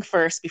 dating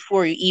first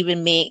before you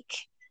even make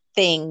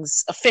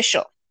things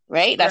official,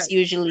 right? That's Right.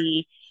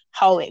 usually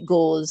how it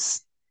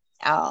goes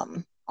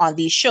on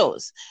these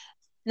shows.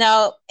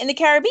 Now, in the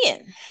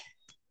Caribbean,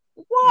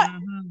 what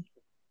Mm-hmm.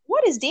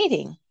 what is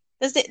dating?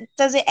 Does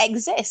it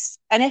exist?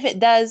 And if it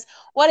does,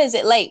 what is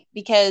it like?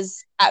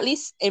 Because at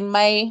least in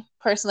my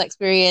personal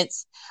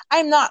experience,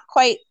 I'm not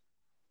quite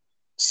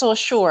so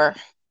sure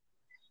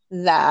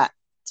that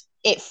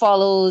it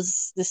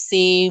follows the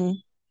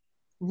same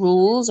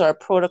rules or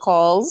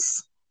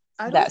protocols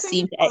I don't that think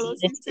seem it to follows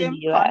the exist in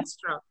the same US.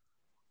 construct.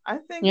 I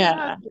think it has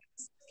Yeah. been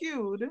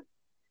skewed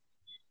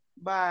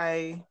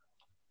by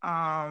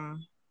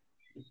I'm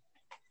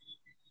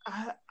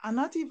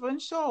not even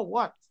sure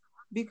what,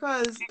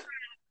 because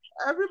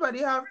everybody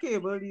have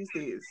cable these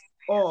days,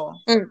 or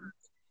Mm,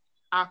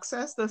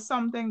 access to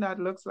something that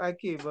looks like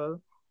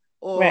cable,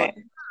 or right.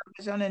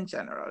 television in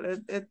general.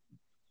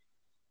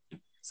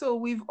 So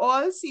we've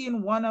all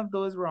seen one of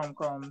those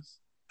rom-coms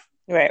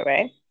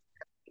Right.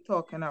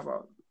 talking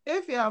about.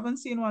 If you haven't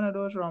seen one of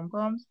those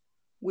rom-coms,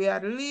 we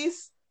at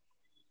least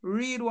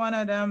read one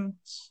of them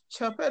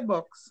chapter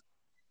books,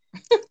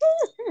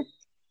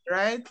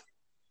 right?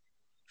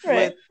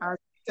 Right. With, as I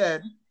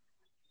said,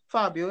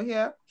 Fabio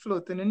here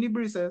floating in the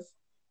breezes.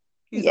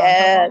 He's on top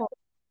Yes. of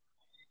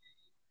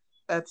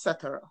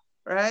etc.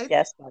 Right?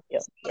 Yes, Matthew.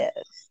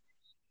 Yes.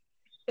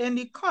 In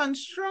the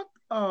construct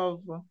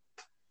of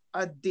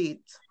a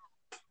date,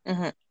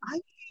 Mm-hmm. I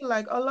feel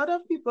like a lot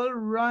of people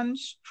run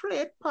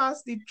straight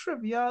past the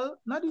trivial,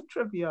 not the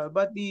trivial,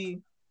 but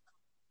the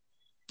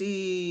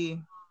the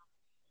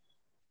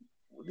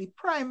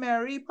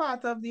primary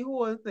part of the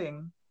whole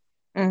thing.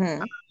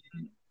 Mm-hmm.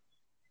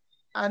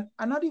 And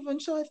I'm not even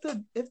sure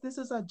if this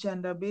is a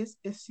gender-based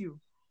issue.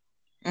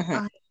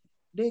 Mm-hmm.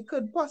 They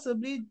could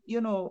possibly,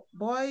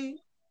 boy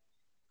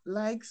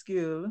likes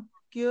girl,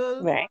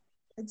 girl Right.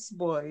 likes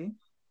boy,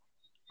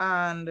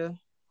 and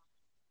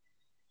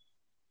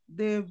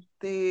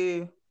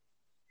they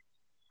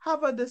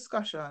have a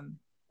discussion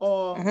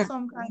or Mm-hmm.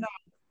 some kind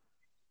of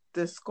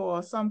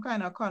discourse, some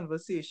kind of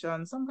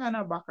conversation, some kind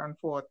of back and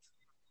forth,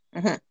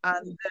 Mm-hmm.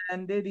 and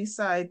then they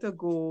decide to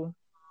go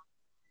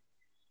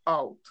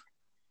out.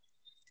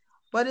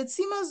 But it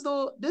seems as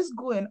though this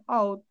going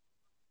out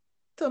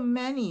to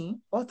many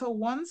or to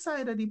one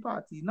side of the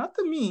party, not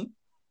to me,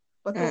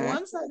 but to Mm-hmm.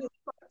 one side of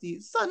the party,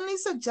 suddenly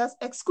suggests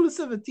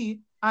exclusivity,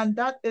 and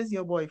that is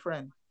your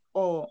boyfriend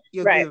or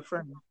your Right.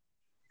 girlfriend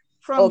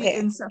from the Okay.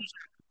 inception,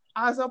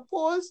 as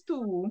opposed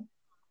to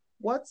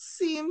what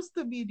seems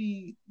to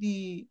be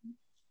the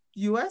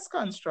US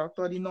construct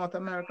or the North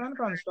American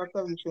construct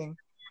of the thing,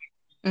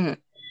 Mm-hmm.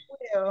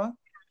 where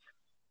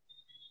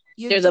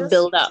you There's a just,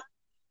 build up.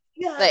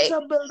 yeah, it's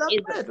Like, a build up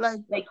is to it. Like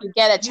like you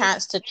get a you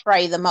chance to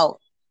try them out,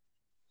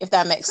 if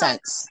that makes try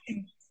sense.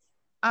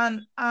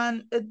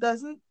 and it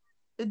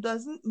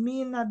doesn't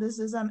mean that this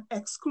is an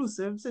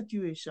exclusive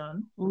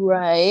situation.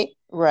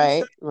 It's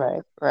just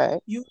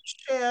Right. you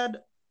shared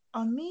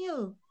a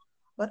meal,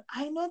 but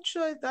I'm not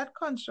sure if that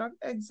construct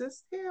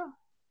exists here.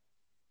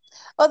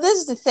 Well, this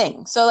is the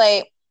thing. So,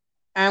 like,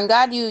 I'm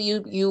glad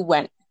you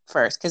went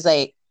first, because,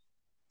 like,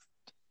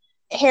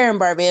 here in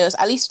Barbados,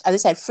 at least as I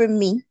said, for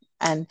me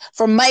and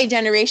for my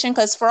generation,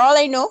 because for all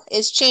I know,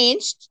 it's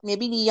changed.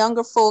 Maybe the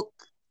younger folk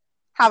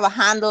have a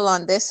handle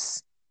on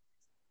this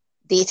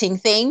dating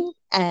thing,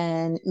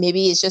 and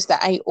maybe it's just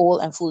that I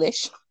old and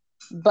foolish.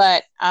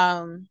 But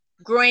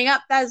growing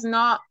up, that's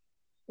not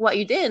what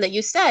you did. Like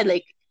you said,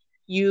 like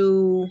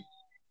you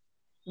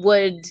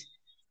would,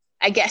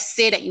 I guess,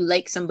 say that you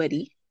like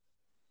somebody.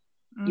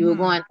 You would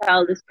go Mm-hmm. and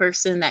tell this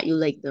person that you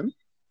like them.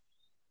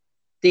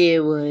 They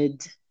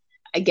would,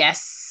 I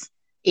guess,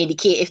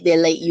 indicate if they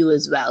like you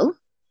as well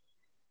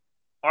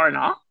or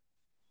not.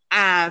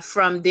 And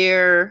from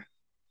there,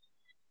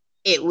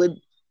 it would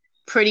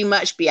pretty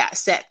much be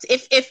accepted.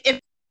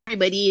 If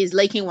everybody is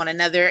liking one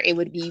another, it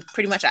would be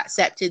pretty much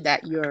accepted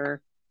that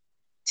you're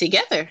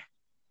together.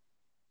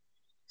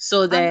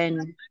 So And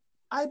then,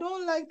 I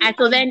don't like the and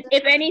so then, idea,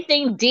 if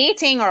anything,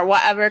 dating or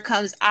whatever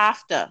comes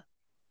after,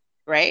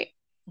 right?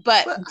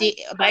 But but but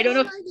I I don't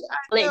know don't if like the you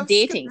call idea it of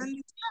dating. skipping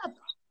the step.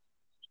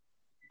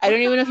 I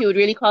don't even know if you would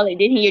really call it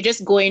dating. You're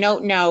just going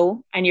out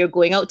now, and you're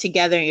going out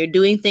together, and you're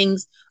doing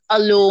things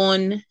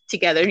alone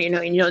together.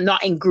 And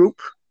not in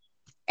group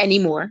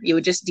anymore. You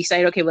would just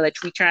decide, okay, well, let's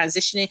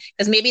transition it,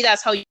 because maybe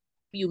that's how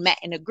you met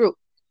in a group.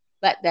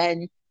 But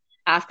then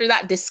after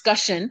that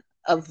discussion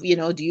of, do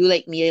you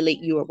like me, I like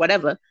you, or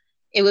whatever,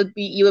 you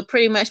would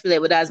pretty much be like,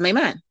 well, that's my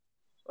man,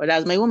 or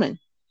that's my woman,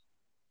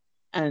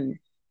 and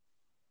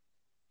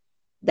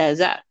that's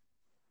that.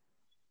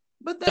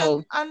 But then,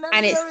 So, and then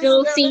and it there is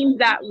still there is seems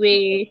that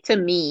way to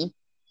me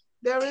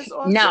there is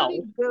also now,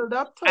 the build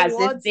up as this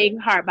towards it. big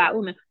hardback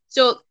woman.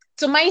 So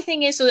my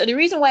thing is, so the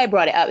reason why I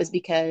brought it up is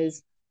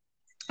because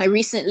I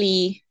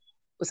recently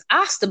was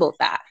asked about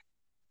that,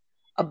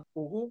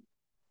 Mm-hmm.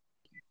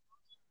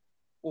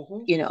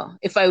 Mm-hmm.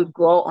 if I would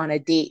go on a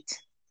date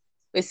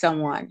with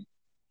someone.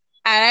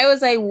 And I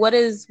was like, what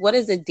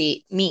does a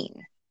date mean?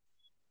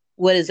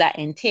 What does that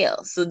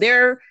entail? So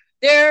their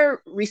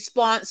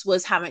response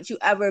was, haven't you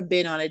ever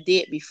been on a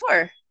date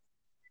before?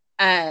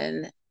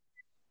 And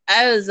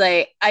I was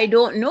like, I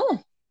don't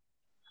know.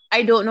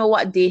 I don't know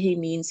what dating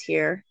means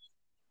here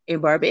in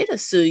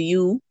Barbados. So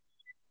you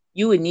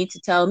would need to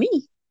tell me.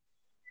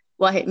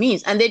 what it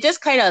means. And they just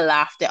kind of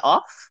laughed it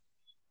off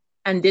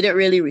and didn't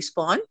really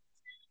respond.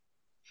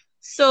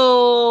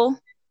 So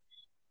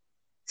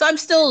I'm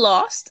still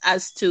lost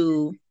as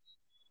to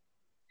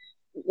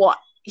what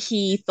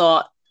he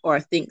thought or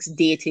thinks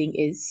dating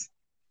is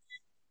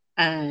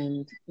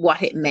and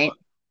what it meant,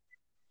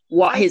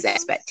 what I his think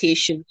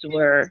expectations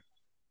were,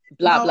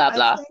 blah, no, blah, I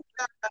blah.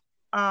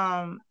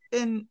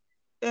 think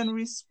in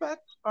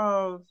respect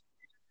of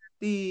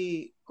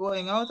the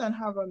going out and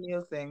have a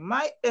meal thing,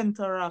 my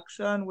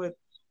interaction with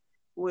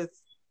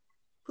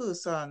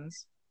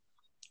persons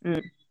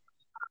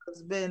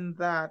has been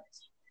that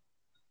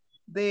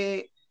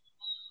they're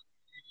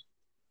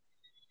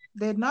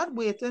not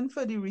waiting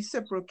for the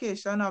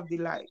reciprocation of the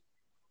like.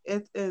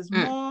 It is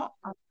more,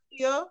 I'm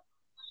here,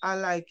 I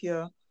like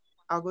you.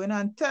 I'm going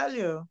to tell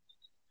you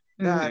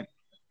that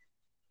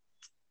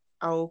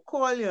I will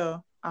call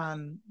you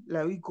and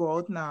let we go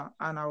out now,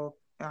 and I will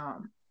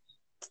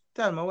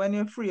tell me when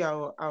you're free.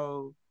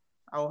 I'll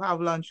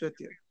have lunch with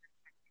you.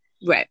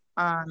 Right.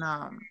 And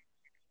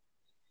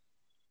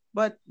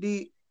but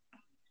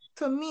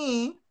to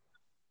me,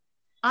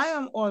 I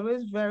am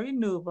always very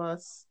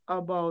nervous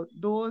about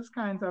those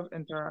kinds of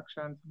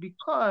interactions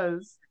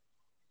because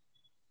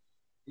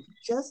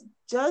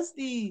just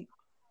the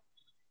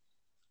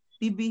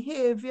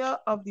behavior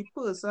of the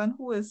person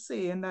who is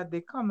saying that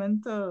they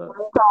coming to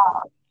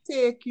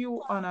take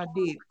you on a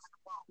date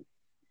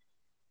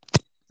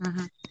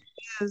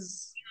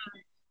is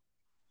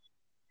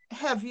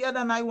heavier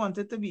than I want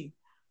it to be.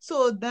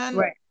 So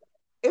then,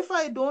 if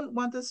I don't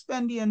want to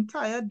spend the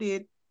entire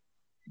date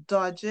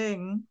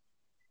dodging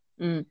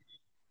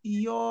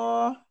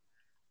your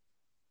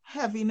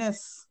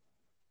heaviness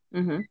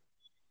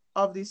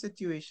of the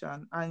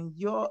situation and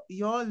your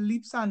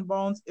leaps and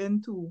bounds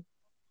into,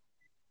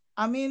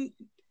 I mean,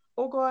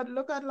 oh God,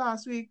 look at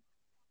last week.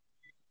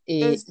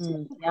 It's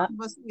two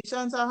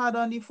conversations I had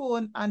on the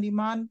phone, and the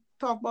man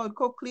talked about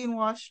cook, clean,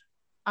 wash,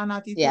 and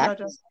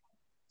attitude.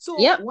 So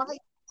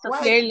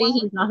clearly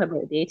he's not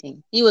about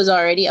dating. He was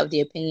already of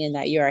the opinion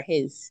that you are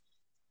his.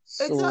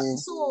 Exactly.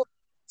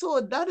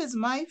 So that is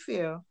my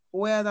fear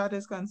where that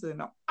is concerned.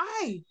 Now,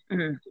 I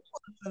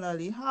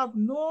personally have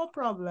no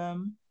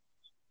problem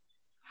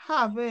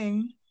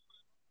having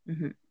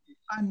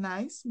a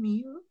nice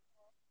meal.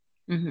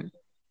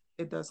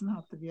 It doesn't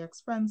have to be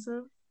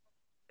expensive.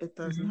 It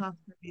doesn't have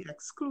to be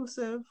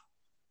exclusive.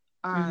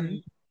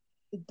 And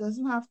it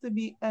doesn't have to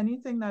be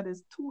anything that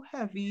is too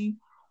heavy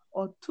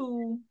or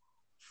too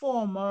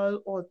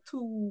formal or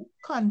too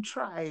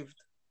contrived.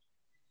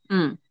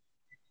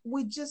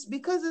 We just,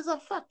 because it's a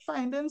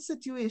fact-finding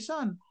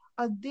situation.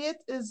 A date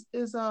is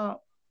an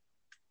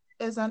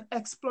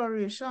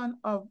exploration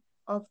of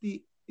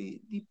the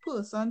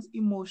person's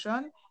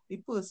emotion, the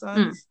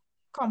person's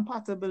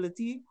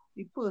compatibility,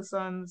 the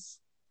person's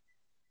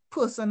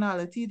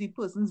personality, the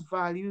person's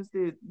values,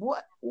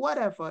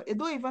 whatever. It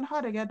don't even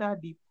have to get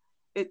that deep.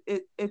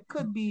 It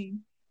could be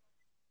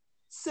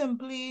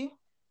simply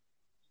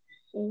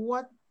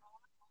what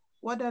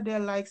are their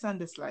likes and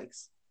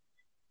dislikes.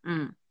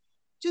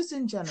 Just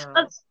in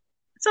general.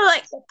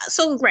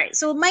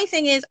 So my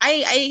thing is,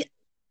 I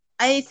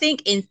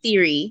think in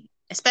theory,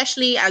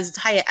 especially as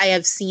I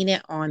have seen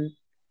it on,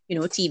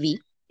 TV,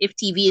 if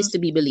TV is to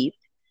be believed,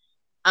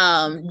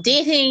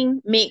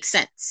 dating makes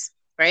sense,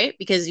 right?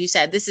 Because you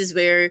said this is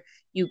where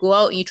you go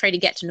out and you try to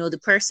get to know the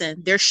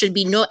person. There should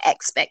be no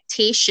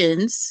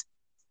expectations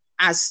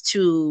as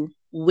to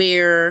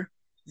where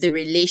the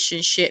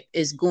relationship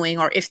is going,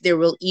 or if there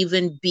will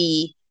even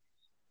be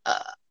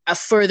a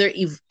further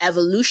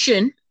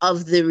evolution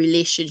of the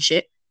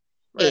relationship.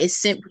 Right. It is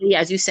simply,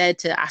 as you said,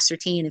 to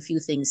ascertain a few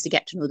things, to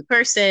get to know the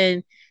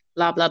person,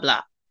 blah, blah,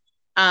 blah.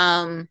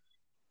 And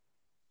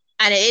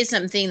it is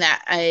something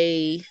that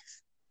I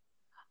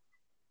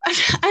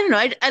don't know.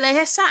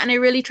 I sat and I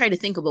really tried to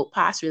think about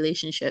past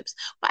relationships,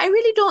 but I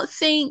really don't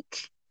think.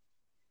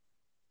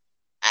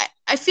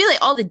 I feel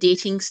like all the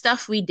dating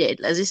stuff we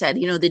did, as I said,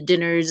 the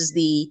dinners,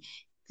 the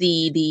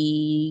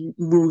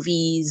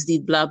movies, the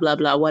blah blah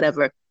blah,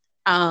 whatever.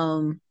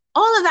 All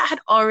of that had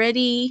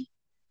already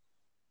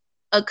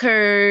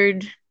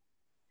occurred,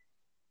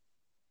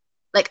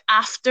 like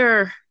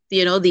after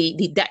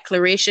the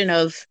declaration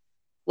of,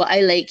 well,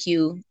 I like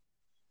you,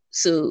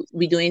 so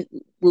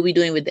we'll be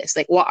doing with this,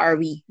 like, what are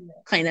we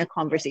kind of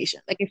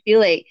conversation. Like, I feel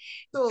like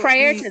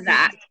prior to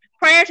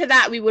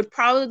that we would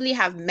probably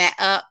have met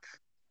up,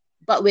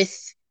 but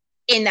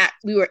in that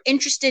we were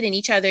interested in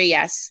each other,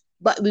 yes,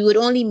 but we would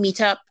only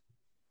meet up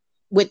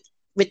with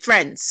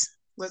friends,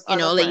 like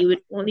you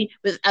would only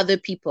with other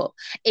people.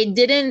 It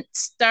didn't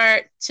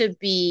start to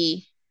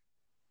be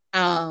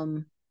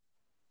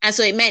and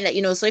so it meant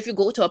that, so if you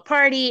go to a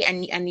party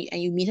and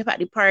you meet up at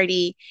the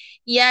party,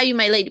 yeah, you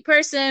might like the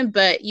person,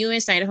 but you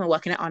ain't signing up and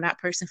working on that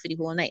person for the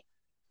whole night.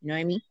 You know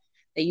what I mean?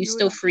 That you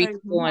still free to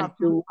go and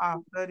do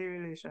after the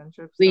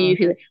relationship.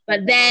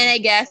 But then I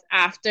guess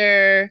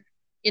after,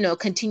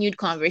 continued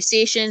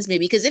conversations,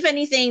 maybe, because if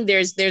anything,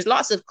 there's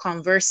lots of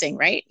conversing,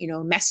 right?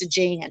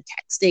 Messaging and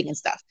texting and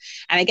stuff.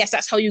 And I guess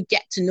that's how you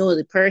get to know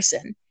the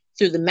person.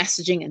 through the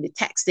messaging and the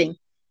texting.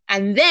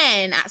 And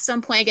then at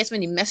some point, I guess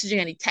when the messaging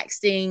and the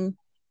texting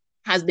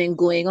has been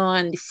going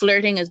on, the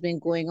flirting has been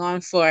going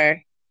on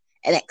for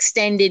an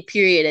extended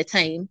period of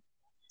time,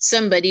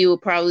 somebody will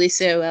probably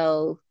say,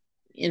 well,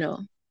 what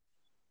are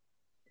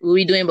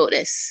we doing about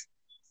this?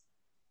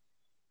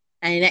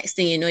 And the next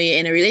thing you know, you're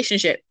in a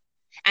relationship.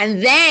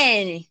 And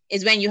then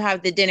is when you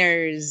have the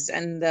dinners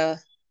and the,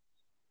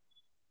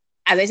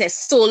 as I said,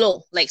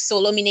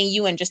 solo meaning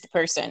you and just a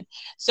person.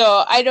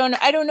 So I don't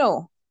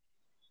know.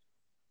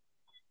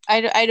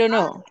 I don't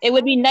know. It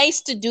would be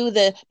nice to do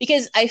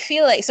because I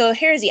feel like, so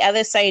here's the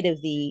other side of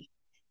the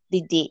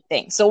date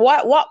thing. So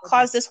what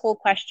caused this whole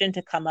question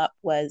to come up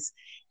was,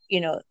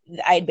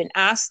 I'd been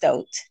asked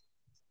out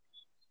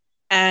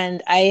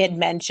and I had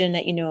mentioned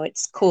that,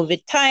 it's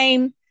COVID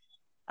time,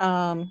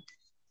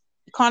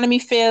 economy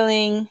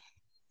failing,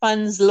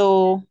 funds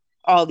low,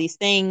 all these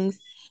things.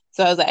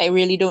 So I was like, I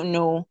really don't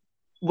know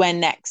when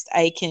next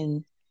I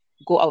can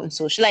go out and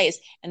socialize.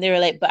 And they were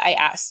like, but I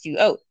asked you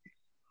out.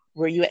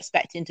 Were you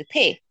expecting to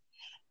pay?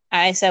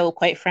 And I said, well,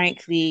 quite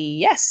frankly,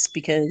 yes,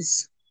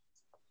 because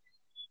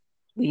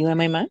you and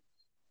my man.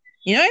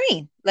 You know what I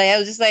mean? Like, I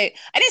was just like,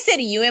 I didn't say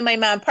the you and my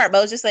man part, but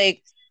I was just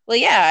like, well,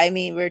 yeah, I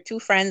mean, we're two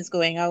friends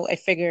going out. I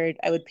figured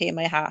I would pay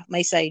my half,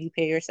 my side, you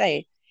pay your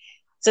side.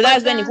 So that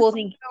was when the whole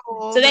thing.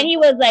 So then he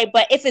was like,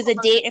 but if it's a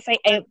date,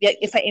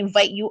 if I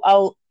invite you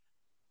out,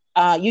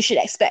 you should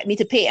expect me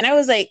to pay. And I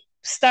was like,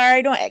 Star,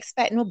 I don't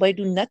expect nobody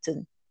do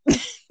nothing.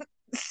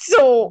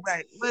 So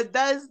right, but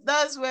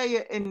that's where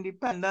your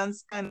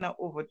independence kind of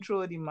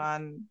overthrow the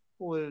man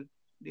hold.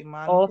 The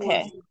man holds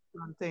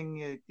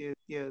something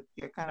you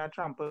kind of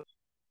trample.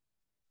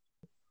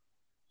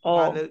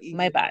 Oh,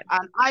 my bad.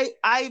 And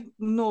I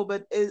know,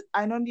 but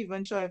I'm not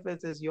even sure if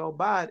it is your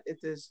bad. It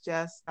is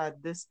just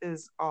that this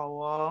is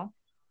our,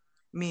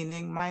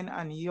 meaning mine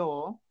and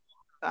your,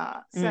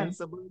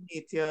 sensible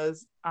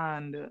natures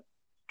and the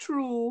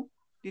true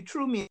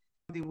meaning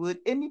of the word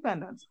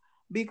independence.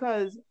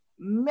 Because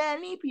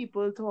many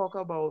people talk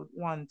about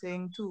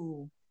wanting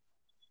to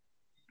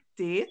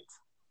date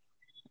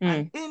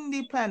an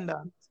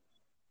independent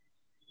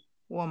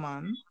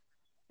woman,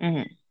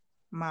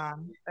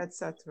 man,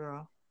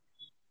 etc.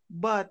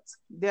 But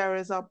there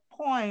is a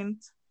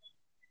point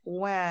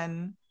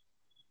when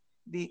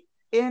the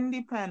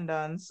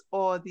independence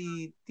or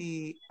the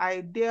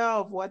idea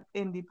of what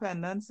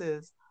independence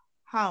is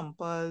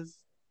hampers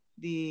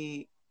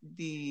the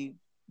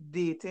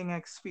dating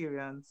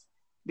experience,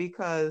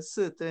 because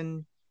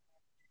certain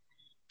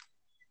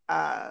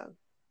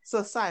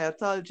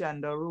societal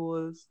gender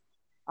roles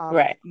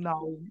are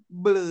now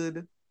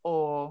blurred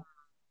or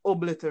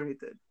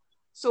obliterated.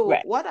 So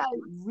what I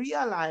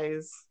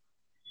realize,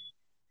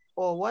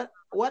 or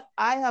what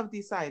I have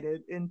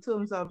decided in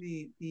terms of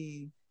the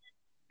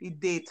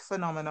date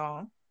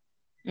phenomenon,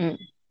 I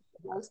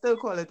still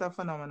call it a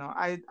phenomenon.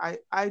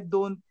 I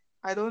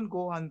don't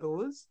go on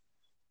those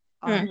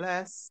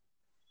unless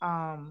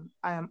I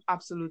am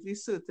absolutely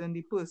certain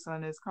the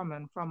person is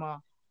coming from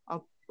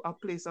a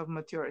place of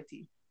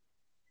maturity.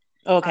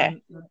 Okay.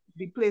 And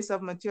the place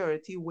of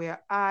maturity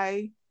where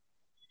I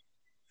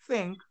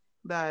think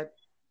that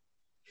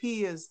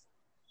he is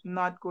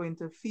not going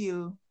to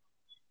feel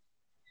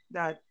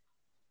that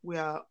we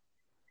are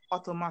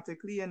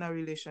automatically in a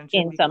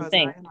relationship because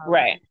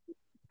I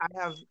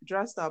have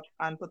dressed up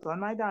and put on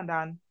my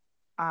dandan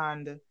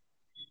and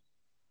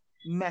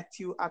met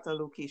you at a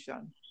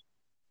location.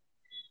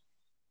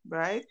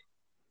 Right?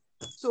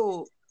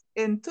 So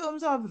in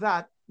terms of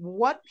that,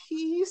 what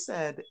he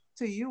said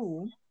to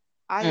you,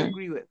 I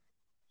agree with.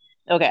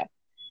 Okay.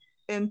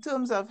 In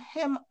terms of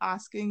him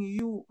asking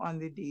you on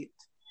the date,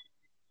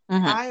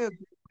 I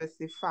agree with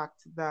the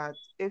fact that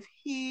if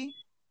he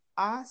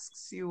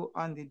asks you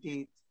on the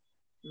date,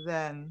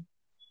 then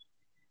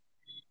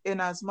in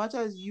as much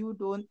as you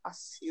don't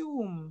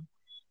assume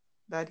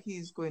that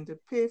he's going to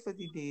pay for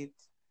the date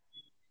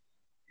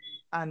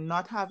and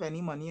not have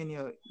any money in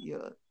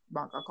your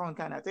bank account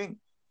kind of thing,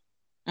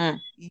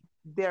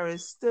 there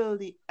is still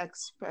the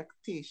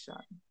expectation.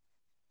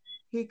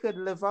 He could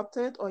live up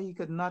to it or he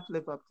could not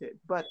live up to it.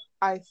 But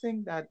I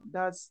think that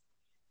that's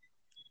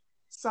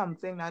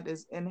something that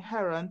is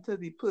inherent to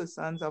the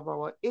persons of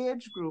our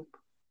age group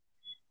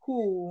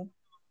who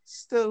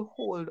still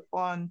hold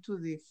on to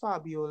the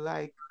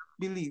Fabio-like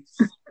beliefs.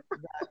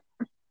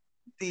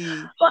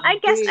 Well, I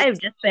guess I've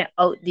just been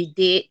out the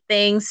date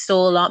thing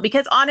so long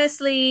because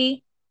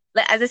honestly,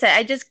 like as I said,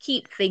 I just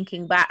keep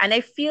thinking back and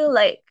I feel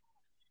like,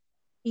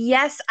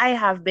 yes, I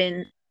have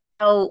been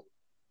out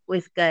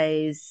with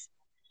guys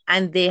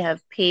and they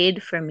have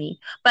paid for me,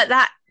 but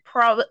that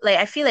probably, like,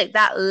 I feel like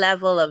that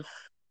level of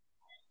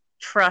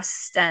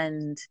trust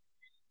and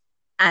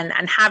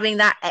having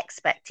that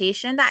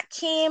expectation that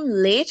came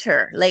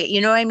later, like,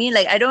 you know what I mean?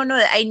 Like, I don't know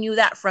that I knew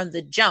that from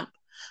the jump.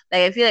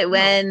 Like, I feel like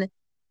when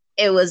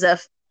it was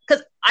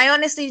because I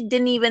honestly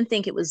didn't even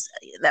think it was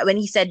that when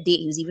he said date,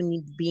 he was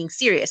even being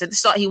serious. I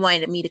just thought he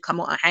wanted me to come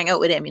out and hang out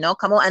with him,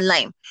 come out and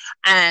lime.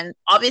 And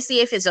obviously,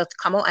 if it's a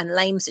come out and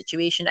lime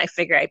situation, I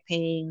figure I'm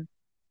paying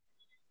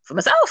for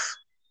myself.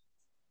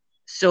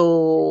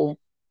 So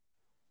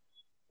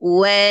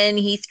when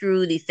he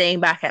threw the thing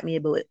back at me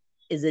about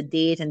is a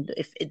date and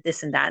if it,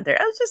 this and that and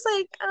there, I was just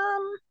like,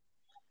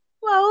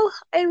 well,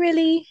 I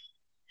really,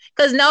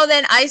 because now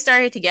then I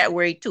started to get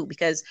worried too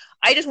because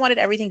I just wanted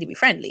everything to be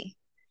friendly.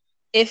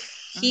 If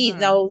he's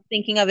Mm-hmm. now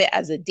thinking of it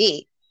as a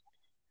date,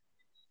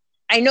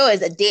 I know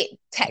as a date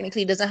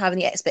technically doesn't have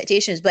any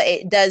expectations, but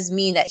it does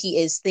mean that he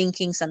is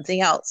thinking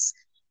something else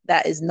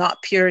that is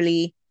not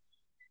purely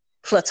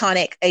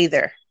platonic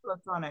either.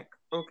 Platonic.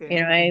 Okay. You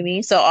know what I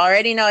mean? So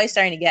already now I'm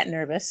starting to get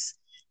nervous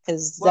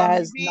because Well,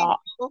 that's maybe, not.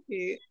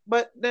 okay,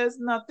 but there's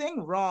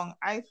nothing wrong,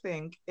 I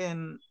think,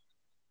 in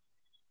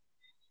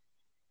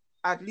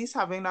at least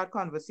having that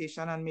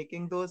conversation and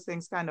making those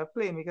things kind of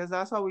plain because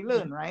that's how we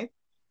learn, right?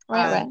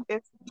 Right, right.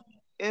 And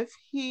if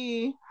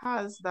he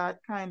has that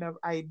kind of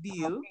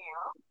ideal,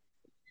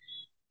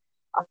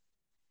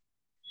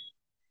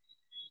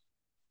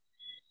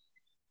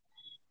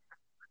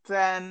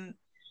 then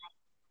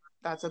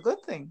that's a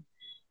good thing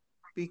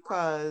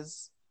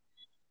because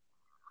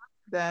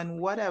then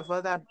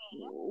whatever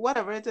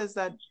it is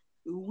that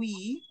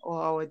we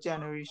or our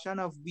generation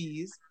of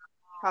bees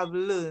have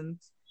learned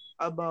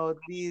about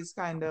these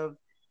kind of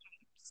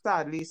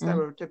sadly Mm,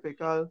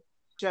 stereotypical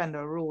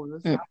gender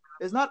roles mm.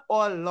 is not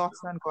all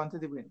lost and gone to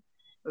the wind.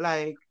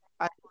 Like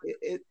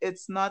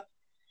it's not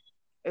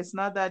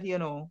that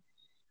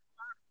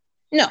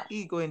No,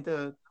 he going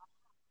to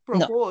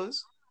no,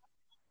 propose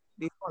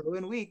the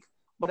following week,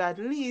 but at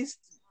least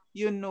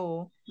you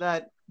know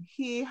that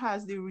he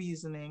has the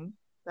reasoning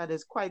that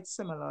is quite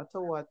similar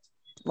to what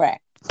right.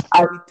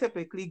 we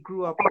typically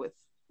grew up with.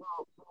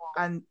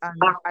 And I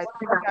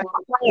think that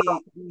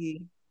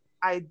the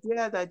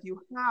idea that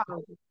you have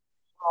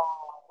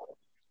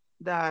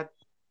that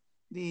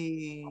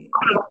the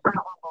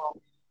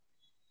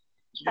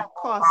the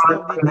cost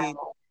of the date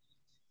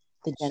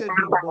The should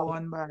be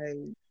borne by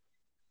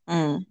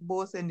mm,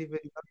 both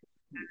individuals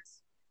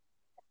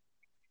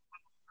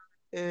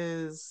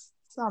is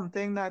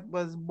something that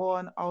was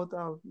born out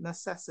of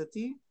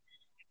necessity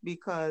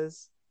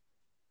because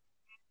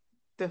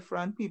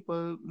different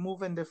people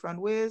move in different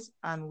ways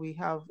and we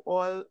have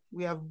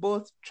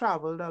both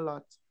traveled a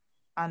lot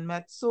and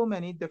met so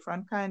many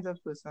different kinds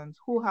of persons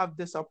who have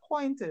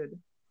disappointed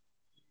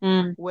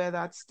mm, where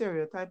that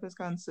stereotype is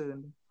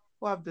concerned,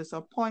 who have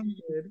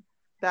disappointed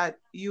that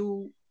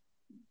you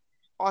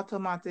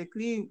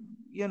automatically,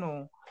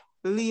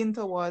 lean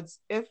towards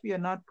if you're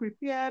not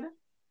prepared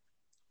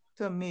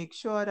to make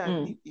sure that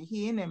mm.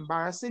 he ain't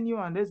embarrassing you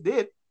on this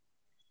date,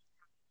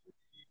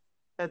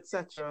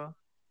 etc.,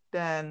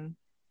 then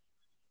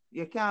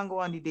you can't go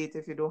on the date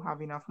if you don't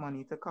have enough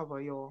money to cover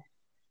your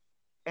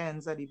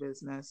ends of the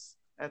business,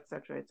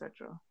 etc.,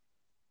 etc.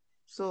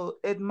 So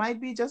it might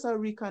be just a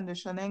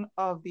reconditioning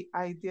of the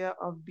idea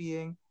of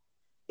being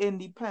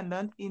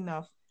independent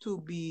enough to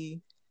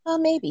be Well,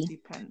 maybe.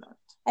 dependent.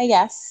 I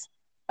guess.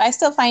 But I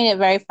still find it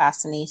very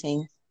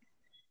fascinating,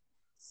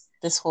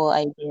 this whole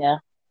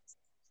idea.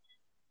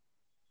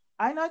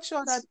 I'm not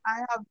sure that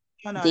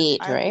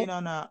Date, I have right? been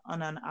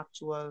on an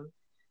actual.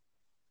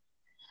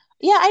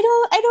 Yeah, I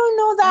don't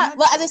know I'm that. not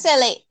Well, as I sure. said,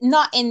 like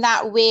not in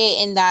that way,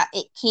 in that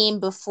it came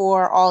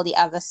before all the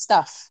other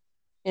stuff.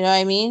 You know what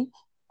I mean?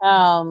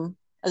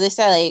 As I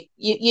said, like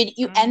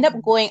you end up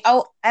Mm-hmm. going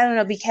out, I don't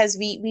know, because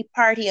we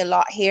party a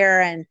lot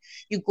here and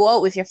you go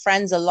out with your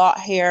friends a lot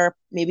here,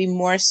 maybe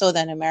more so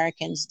than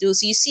Americans do.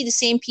 So you see the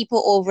same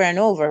people over and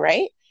over,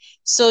 right?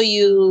 So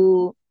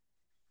you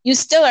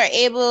still are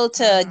able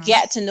to Mm-hmm.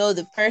 get to know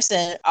the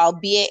person,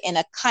 albeit in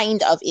a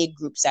kind of a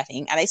group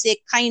setting. And I say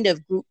kind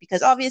of group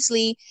because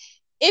obviously,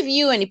 if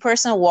you and the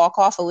person walk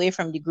off away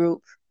from the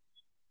group,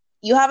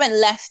 you haven't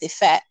left the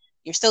fet.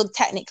 You're still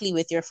technically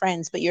with your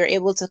friends, but you're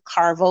able to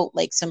carve out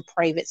like some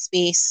private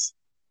space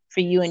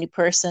for you and the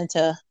person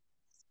to,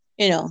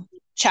 you know,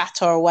 chat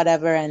or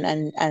whatever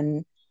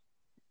and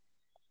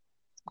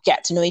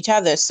get to know each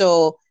other.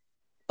 So,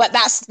 but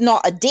that's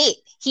not a date.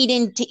 He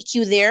didn't take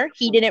you there.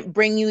 He didn't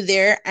bring you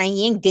there, and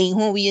he ain't getting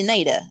home with you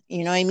neither.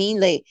 You know what I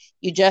mean? Like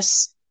you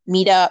just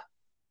meet up,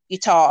 you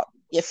talk,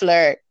 you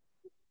flirt,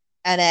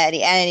 and at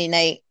the end of the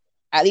night,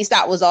 at least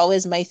that was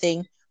always my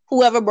thing.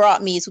 Whoever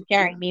brought me is who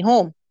carried me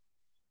home.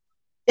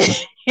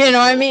 You know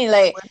what I Go, mean?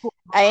 Like go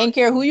I ain't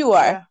care who you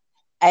are. Yeah.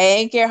 I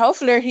ain't care how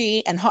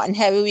flirty and hot and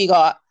heavy we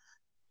got.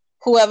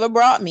 Whoever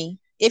brought me.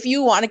 If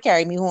you want to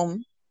carry me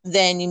home,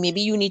 then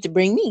maybe you need to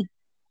bring me.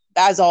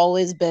 That's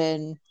always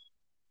been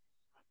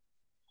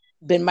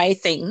my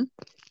thing.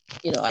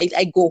 You know,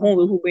 I go home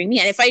with who bring me.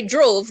 And if I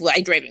drove, well,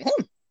 I driving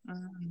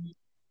Mm-hmm.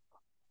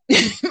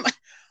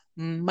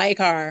 home. My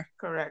car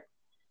Correct.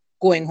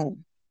 going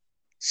home.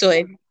 So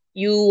if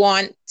you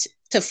want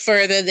to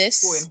further Going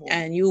this home.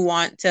 and you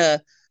want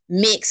to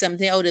make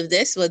something out of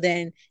this, well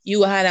then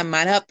you had a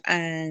man up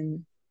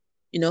and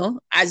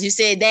as you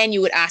say, then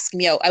you would ask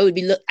me out. I would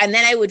be and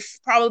then I would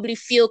probably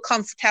feel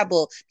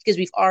comfortable because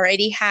we've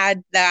already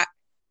had that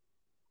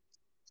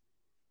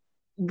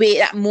way,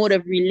 that mode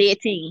of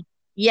relating.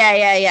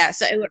 Yeah.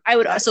 So I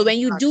would. That So when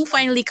you do interaction.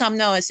 finally come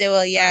now and say,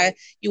 well, yeah, Right.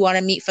 you want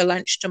to meet for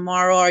lunch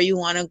tomorrow, or you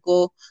want to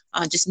go,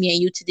 just me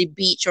and you to the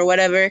beach or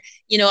whatever,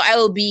 I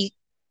will be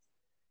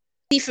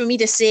easy for me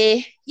to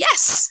say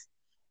yes,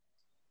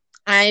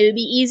 and it would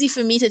be easy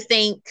for me to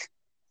think,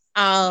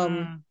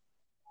 Mm.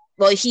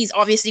 well, he's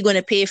obviously going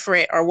to pay for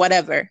it or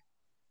whatever,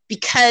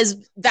 because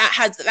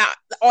that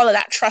all of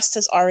that trust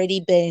has already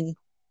been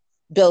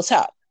built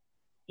up.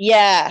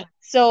 Yeah.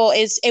 So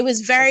it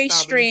was very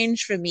Established.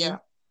 strange for Yeah. me,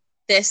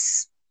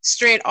 this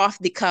straight off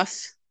the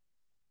cuff,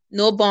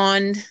 no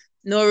bond,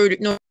 no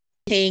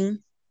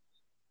thing,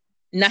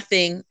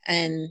 nothing,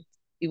 and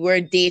the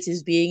word date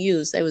is being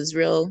used. I was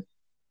real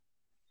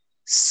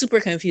super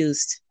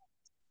confused.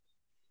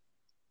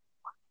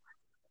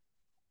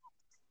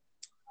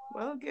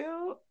 Well,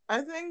 Gil,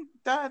 I think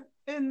that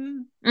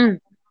Mm.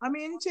 I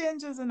mean,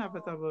 change is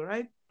inevitable,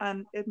 right?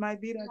 And it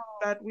might be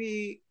that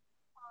we,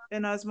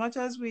 in as much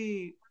as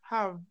we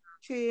have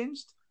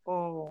changed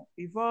or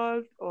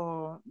evolved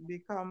or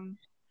become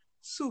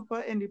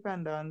super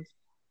independent,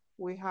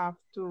 we have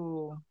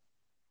to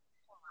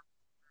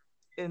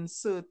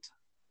insert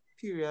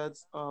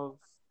periods of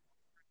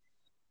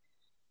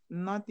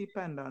not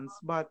dependence,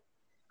 but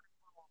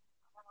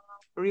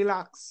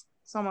relax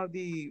some of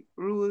the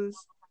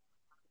rules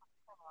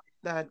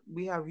that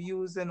we have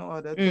used in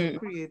order to Mm.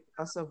 create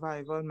a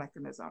survival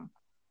mechanism.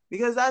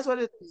 Because that's what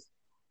it is.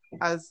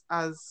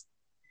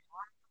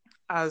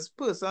 As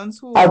persons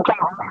who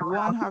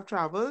one have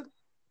traveled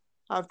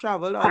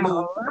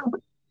alone,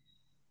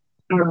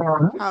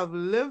 have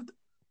lived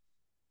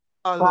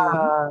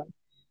alone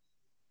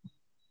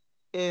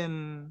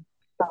in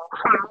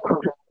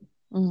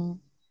Mm.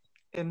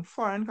 in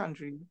foreign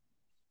countries,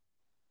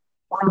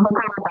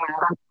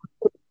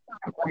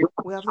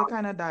 we have to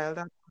kind of dial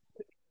that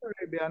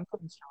Caribbean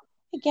construct.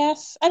 I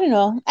guess I don't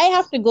know. I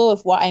have to go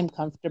with what I'm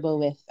comfortable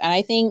with, and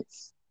I think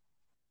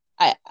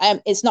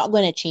it's not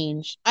going to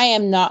change. I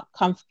am not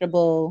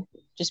comfortable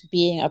just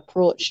being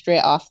approached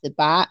straight off the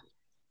bat.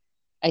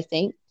 I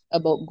think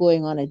about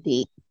going on a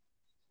date.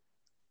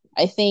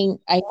 I think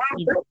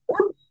need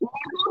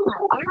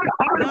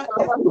No,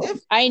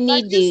 if I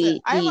like need you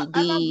said, I'm the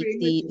agreeing with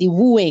the you. the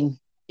wooing.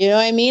 You know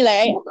what I mean?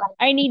 Like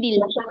I need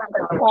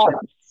the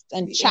talks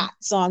and The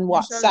chats on initial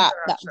WhatsApp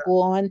that interaction. go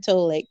on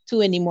till like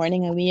 2 a.m,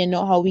 and we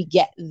know how we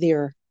get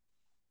there.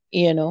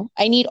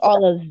 I need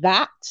all of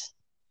that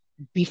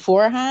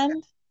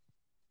beforehand.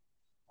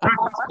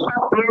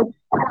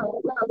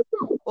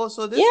 Oh,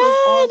 so this was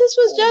Yeah, all this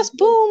was just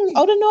boom pre.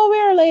 out of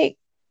nowhere. Like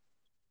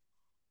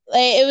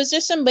it was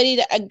just somebody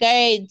that a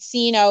guy had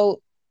seen out.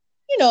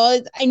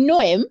 I know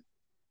him.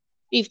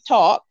 We've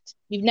talked.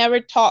 We've never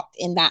talked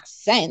in that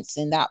sense,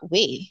 in that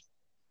way.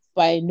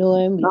 But I know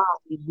him.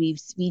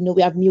 We know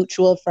we have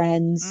mutual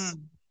friends,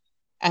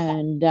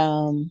 Mm.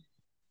 and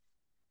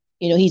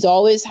he's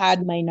always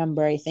had my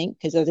number. I think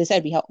because, as I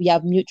said, we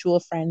have mutual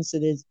friends, so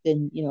there's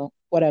been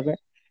whatever.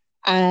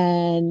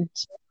 And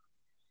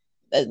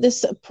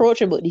this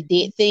approach about the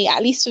date thing,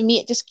 at least for me,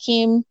 it just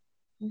came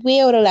way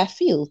out of left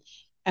field,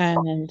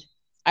 and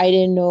I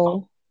didn't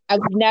know. I've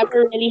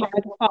never really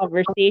had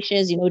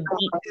conversations, deep.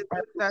 Is it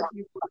that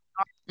you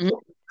Mm.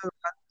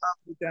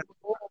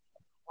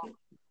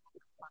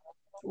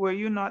 were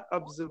you not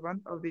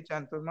observant of the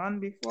gentleman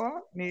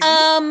before? Maybe.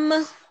 Um,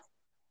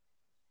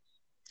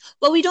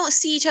 well, we don't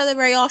see each other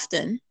very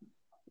often.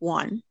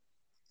 One,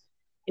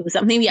 it was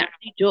something we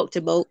actually joked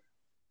about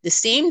the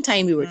same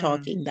time we were Mm.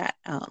 talking, that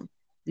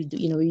we do,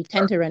 we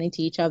tend to run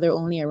into each other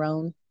only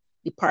around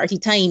the party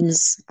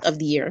times of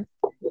the year.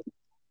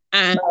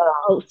 And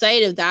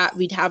outside of that,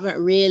 we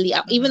haven't really,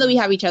 even though we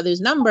Mm. have each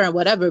other's number and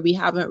whatever, we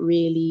haven't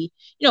really,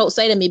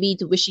 outside of maybe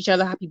to wish each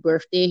other happy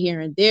birthday here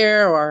and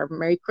there or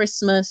Merry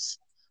Christmas,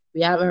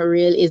 we haven't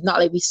really, it's not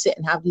like we sit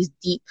and have these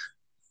deep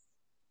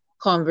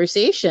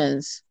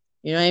conversations.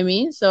 You know what I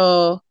mean?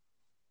 So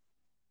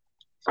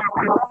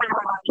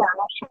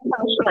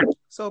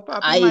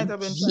Papi might have been trying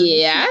to shoot his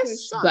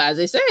yes, shot. but as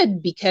I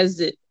said, because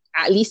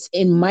at least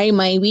in my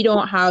mind, we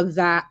don't have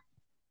that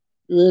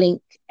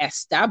link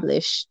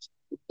established,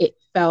 it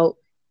felt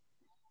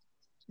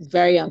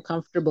very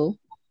uncomfortable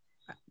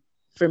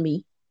for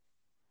me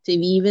to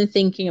be even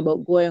thinking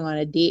about going on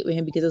a date with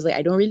him, because I was like,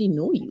 I don't really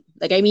know you.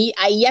 Like, I mean,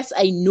 yes,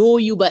 I know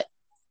you, but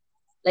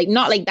like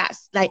not like that,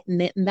 like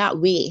in that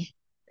way.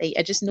 Like,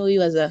 I just know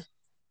you as a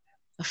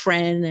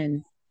friend,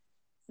 and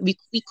we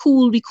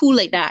cool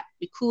like that.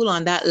 We cool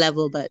on that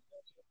level, but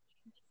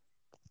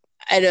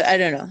I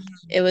don't know. Mm.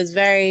 It was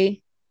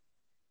very,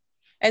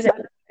 as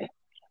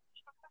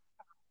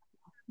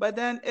But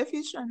then if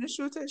he's trying to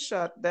shoot his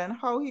shot, then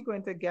how he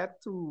going to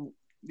get to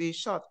the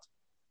shot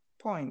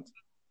point?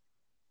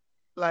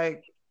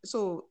 Like,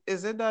 so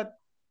is it that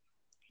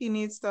he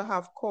needs to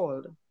have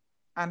called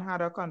and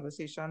had a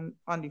conversation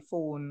on the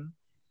phone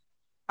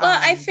well,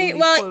 I and do think, the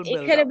well, full it build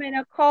could have up been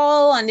a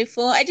call on the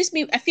phone. I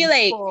feel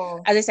like,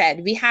 before? as I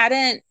said, we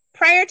hadn't,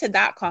 prior to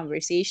that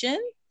conversation,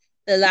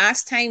 the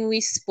last time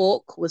we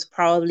spoke was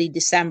probably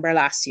December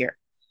last year.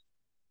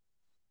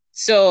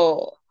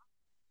 So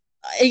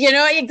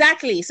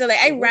exactly. So like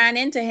I ran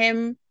into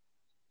him,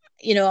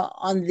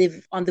 on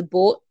the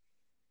boat.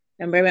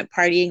 Remember I went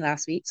partying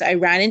last week. So I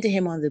ran into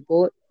him on the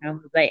boat and I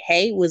was like,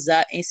 hey, what's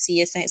up? And see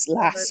you since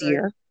last Right.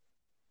 year.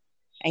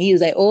 And he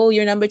was like, oh,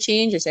 your number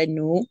changed? I said,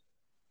 no,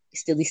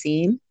 it's still the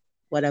same,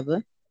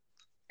 whatever.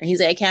 And he's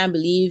like, I can't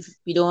believe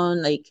we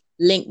don't like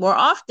link more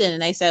often.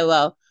 And I said,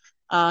 well,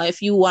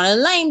 if you want a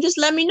line, just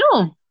let me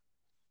know.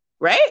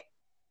 Right?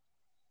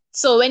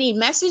 So when he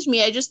messaged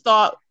me, I just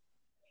thought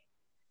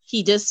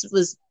he just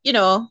was,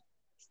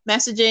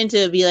 messaging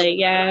to be like,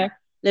 yeah,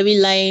 let me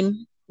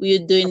line. What you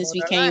doing this About a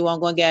weekend? line. You want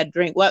to go and get a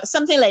drink? Well,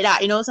 something like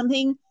that,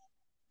 something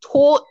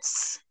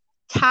totes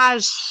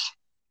cash.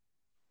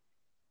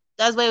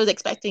 That's what I was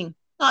expecting.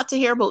 Not to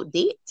hear about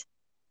date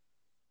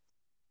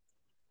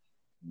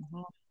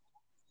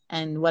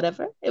and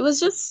whatever. It was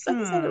just, like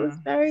I said, it was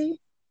very,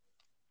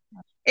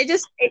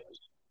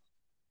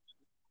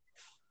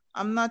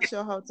 I'm not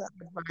sure how to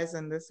advise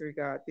in this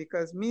regard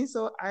because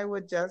I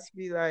would just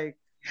be like,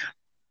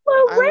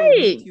 well, I will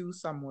meet right. you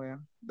somewhere.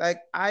 Like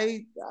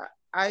I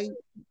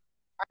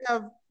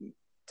have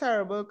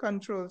terrible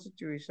control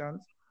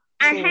situations.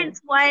 And So hence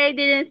why I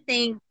didn't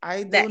think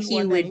I that don't he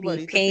want would be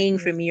anybody to take paying me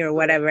for as me or well.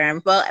 whatever.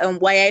 And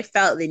why I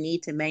felt the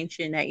need to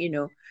mention that,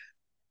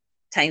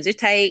 times are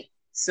tight.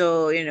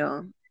 So,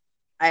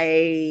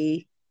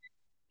 I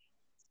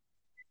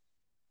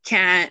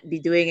can't be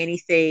doing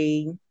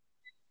anything,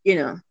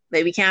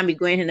 like we can't be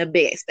going in a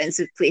big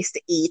expensive place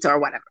to eat or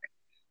whatever.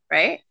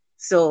 Right.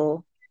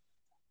 So,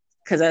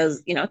 because I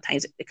was,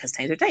 times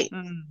are tight.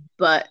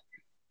 But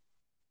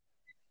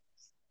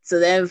so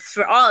then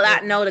for all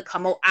that now to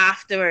come out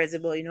afterwards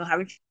about,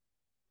 having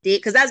date,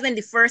 because that's when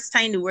the first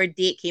time the word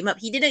date came up.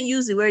 He didn't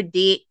use the word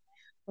date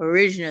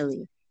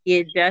originally. He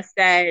had just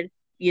said,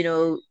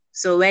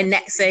 so when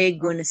next I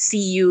going to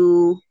see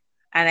you?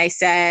 And I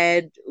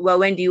said, well,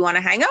 when do you want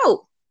to hang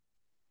out?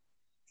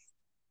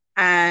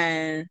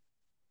 And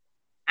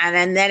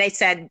then I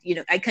said,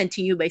 I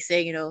continue by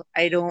saying,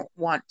 I don't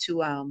want to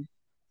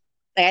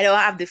like I don't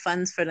have the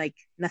funds for like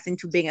nothing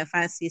too big and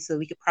fancy, so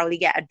we could probably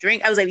get a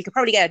drink. I was like, we could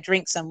probably get a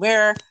drink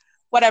somewhere,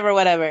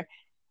 whatever.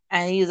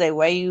 And he was like,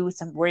 why are you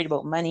worried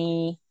about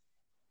money?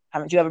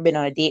 Haven't you ever been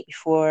on a date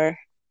before?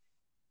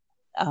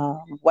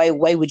 Why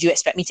would you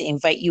expect me to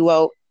invite you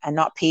out and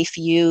not pay for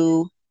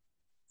you?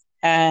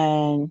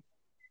 And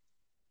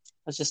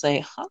I was just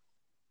like, huh?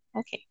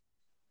 Okay.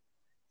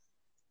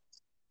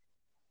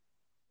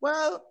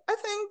 Well,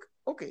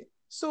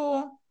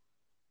 so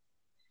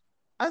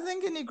I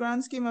think in the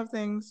grand scheme of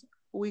things,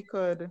 we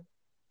could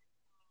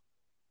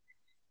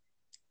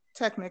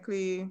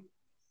technically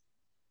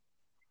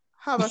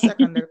have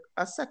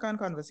a second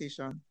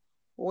conversation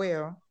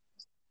where,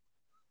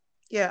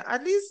 yeah,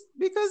 at least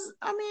because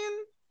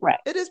Right.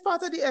 it is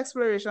part of the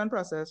exploration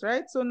process,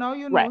 right? So now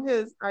you Right. know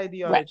his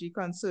ideology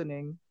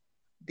concerning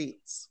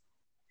dates.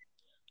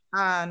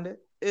 And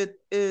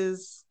it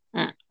is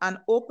an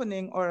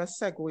opening or a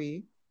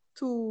segue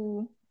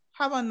to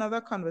have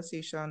another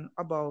conversation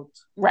about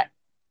Right.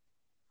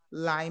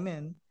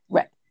 liming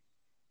Right.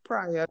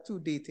 prior to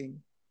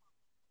dating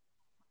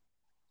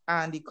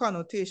and the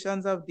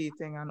connotations of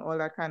dating and all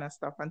that kind of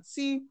stuff and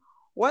see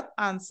what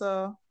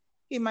answer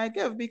he might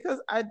give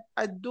because I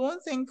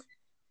don't think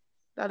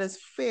that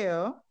is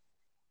fair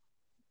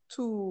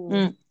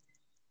to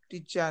the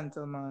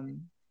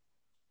gentleman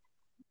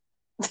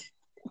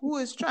who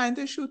is trying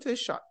to shoot his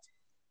shot.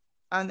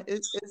 And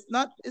it's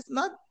not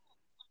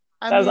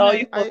I That's mean, all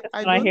you focus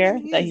I on don't here,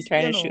 think that he he's,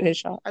 trying to shoot his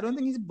shot. I don't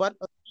think he's but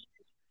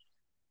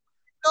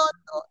no,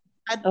 no.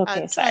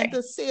 I'm trying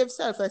to save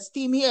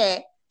self-esteem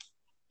here.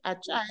 I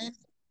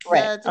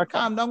trying to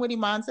calm down with the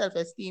man's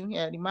self-esteem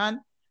here. The man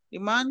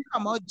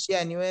come out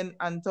genuine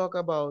and talk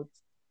about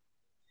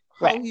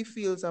how he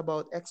feels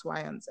about X, Y,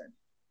 and Z.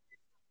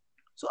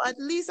 So at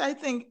least I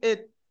think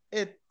it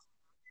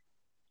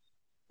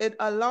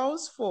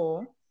allows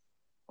for,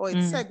 or it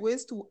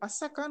segues to a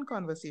second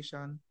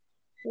conversation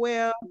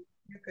where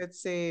you could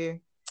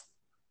say,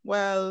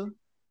 well,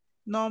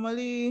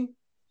 normally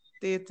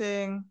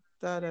dating,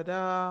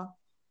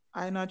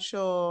 I'm not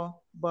sure,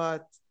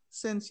 but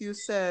since you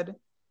said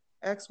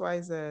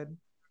XYZ,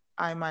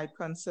 I might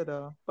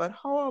consider. But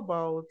how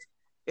about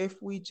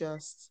if we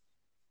just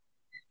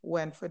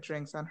went for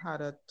drinks and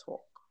had a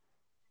talk?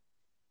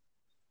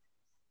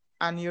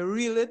 And you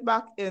reel it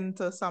back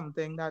into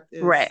something that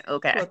is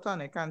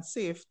platonic and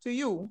safe to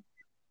you.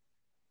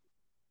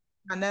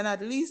 And then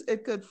at least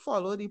it could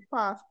follow the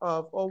path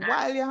of, or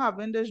while you're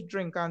having this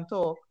drink and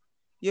talk,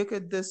 you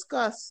could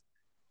discuss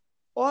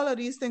all of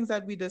these things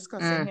that we're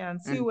discussing here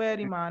and see where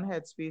the man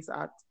headspace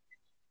at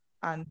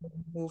and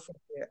move from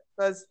there.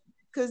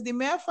 Because the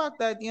mere fact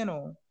that,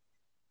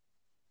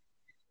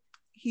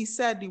 he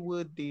said the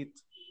word date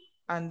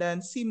and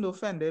then seemed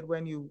offended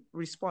when you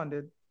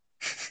responded,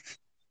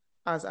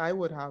 as I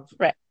would have.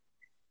 Right.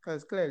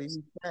 Because clearly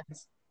he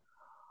says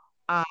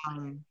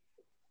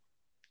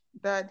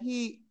that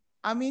he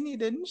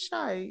didn't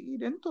shy. He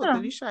didn't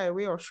totally shy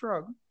away or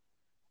shrug.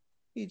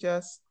 He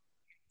just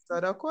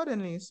adjusted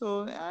accordingly.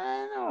 So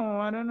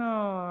I don't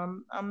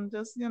know. I'm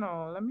just,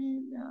 let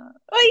me,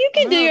 Well, you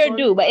I'm can do gonna your call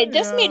you do, but back. it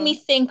just made Yeah, me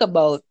think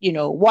about,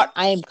 what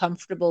I am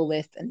comfortable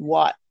with and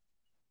what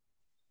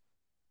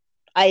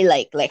I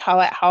like how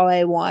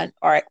I want,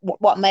 or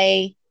what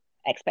my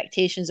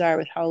expectations are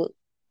with how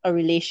a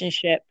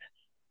relationship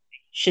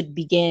should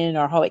begin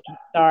or how it can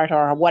start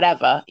or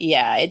whatever.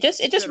 Yeah, it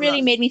just should really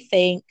run. made me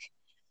think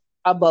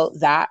about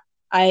that.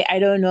 I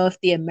don't know if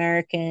the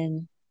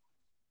American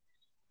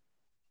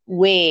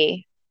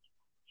way.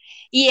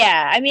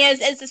 Yeah, I mean, as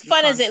The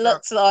fun as it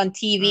construct. looks on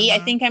TV, I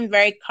Mm-hmm. think I'm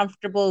very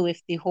comfortable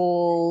with the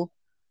whole,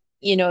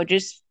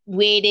 just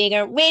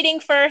waiting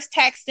first,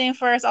 texting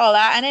first, all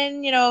that, and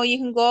then you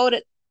can go out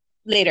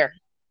later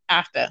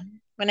after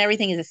when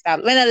everything is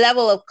established, when a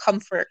level of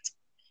comfort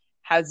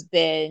has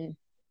been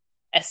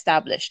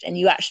established, and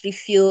you actually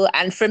feel.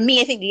 And for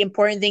me, I think the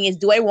important thing is,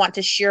 do I want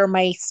to share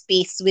my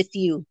space with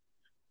you?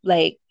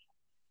 Like,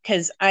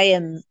 because I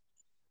don't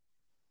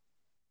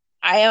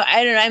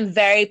know, I'm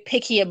very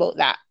picky about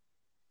that,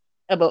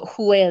 about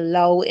who I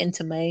allow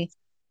into my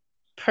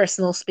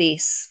personal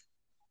space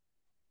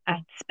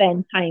and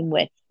spend time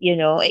with.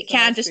 It Personal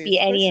can't just be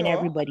space for any and sure.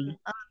 everybody.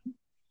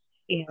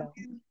 You I know,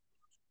 mean,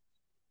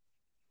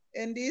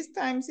 in these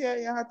times here,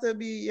 you have to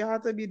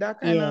be that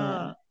kind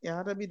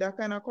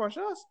yeah. of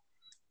cautious.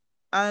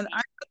 And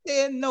I would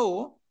say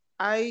no.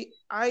 I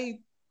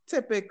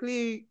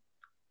typically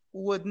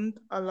wouldn't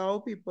allow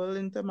people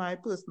into my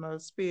personal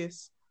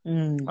space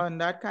Mm, on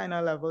that kind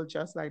of level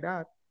just like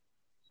that.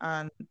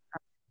 And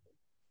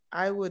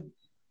I would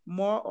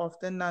more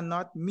often than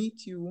not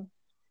meet you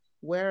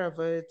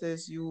wherever it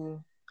is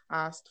you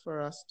asked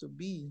for us to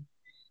be,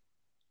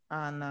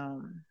 and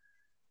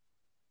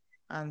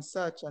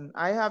such. And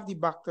I have the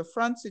back to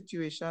front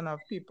situation of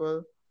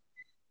people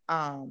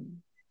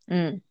um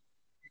mm.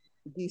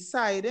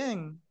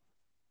 deciding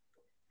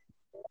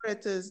where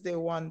it is they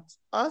want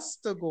us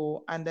to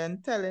go and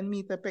then telling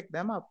me to pick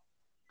them up.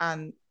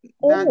 And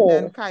that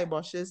then Oh,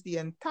 kiboshes the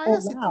oh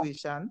entire wow.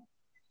 situation.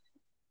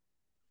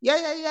 Yeah,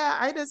 yeah, yeah.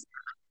 I just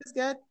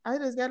get a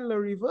little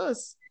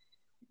reverse,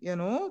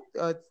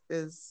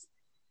 is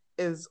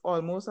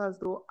almost as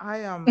though I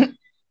am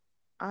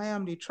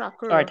the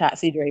Or a tracker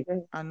taxi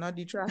driver. and not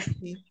the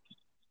trustee.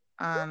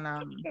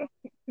 And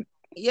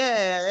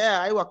yeah, yeah,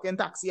 I work in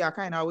taxi a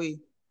kind of way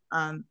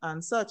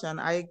and such.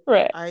 And I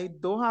Right. I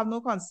don't have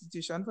no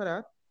constitution for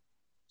that.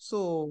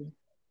 So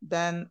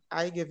then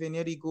I giving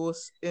you the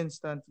ghost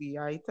instantly.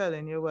 I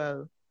telling you,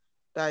 well,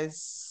 that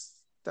is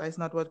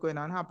not what's going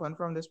to happen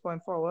from this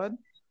point forward.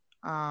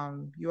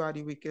 You are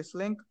the weakest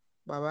link.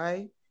 Bye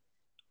bye.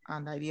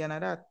 And at the end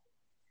of that.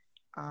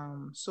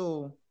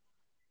 So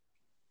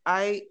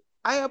I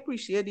I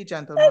appreciate the That's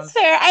gentleman's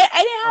fair. I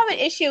didn't have an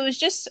approach. issue. It was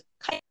just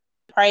kind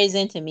of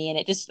surprising to me. And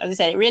it just, as I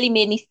said, it really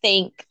made me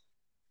think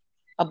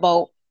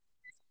about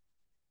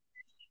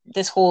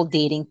this whole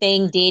dating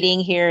thing.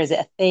 Dating here, is it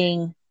a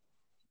thing?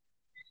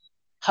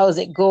 How does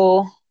it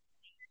go?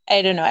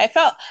 I don't know.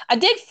 I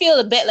did feel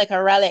a bit like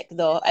a relic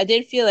though. I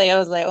did feel like I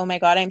was like, oh my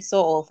God, I'm so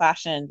old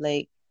fashioned.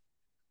 Like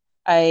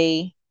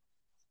I,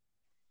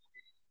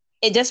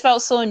 it just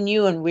felt so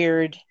new and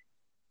weird.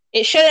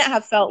 It shouldn't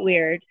have felt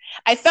weird.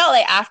 I felt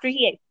like after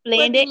he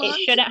But explained it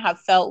shouldn't have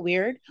felt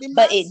weird, the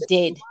but man it said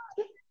did.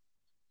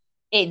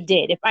 It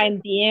did. If I'm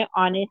being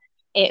honest,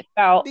 it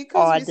felt because we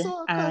odd.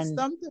 so And,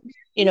 accustomed to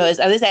being as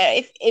I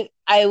said, if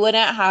I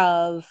wouldn't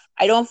have,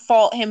 I don't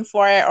fault him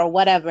for it or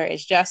whatever.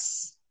 It's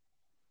just,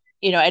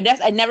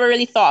 I never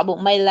really thought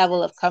about my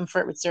level of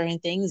comfort with certain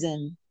things.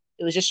 And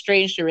it was just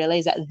strange to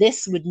realize that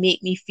this would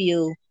make me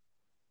feel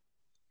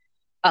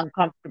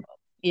uncomfortable.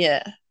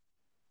 Yeah.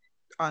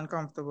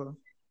 uncomfortable.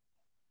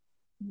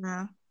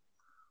 Yeah.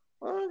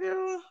 Well,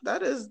 girl,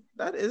 that is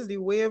the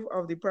wave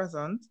of the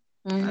present,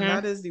 and Mm-hmm.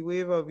 that is the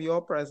wave of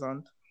your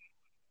present.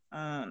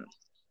 And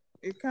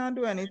you can't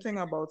do anything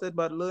about it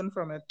but learn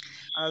from it,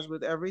 as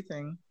with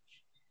everything.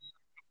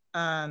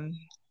 And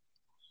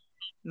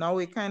now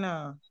we kind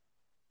of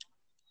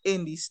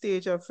in the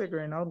stage of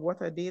figuring out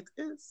what a date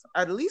is.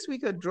 At least we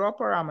could draw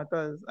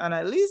parameters, and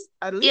at least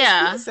he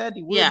Yeah. said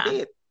the word Yeah.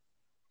 date.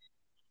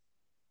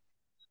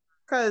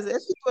 Because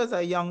if he was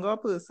a younger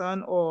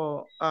person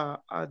or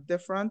a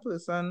different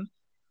person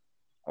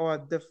or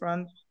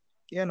different,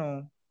 you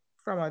know,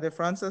 from a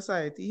different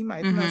society, he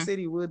might not Mm-hmm. say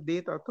the word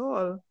date at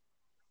all.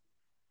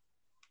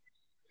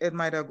 It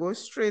might have go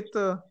straight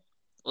Oh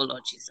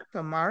Lord Jesus.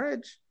 to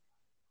marriage.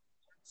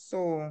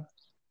 So,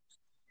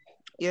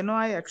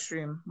 I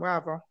extreme,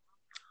 whatever.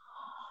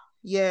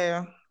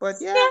 Yeah, but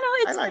Yeah, yeah, no,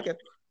 I it's like it.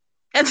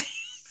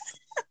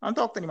 I'm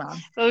talking to the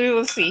man. so we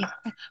will see.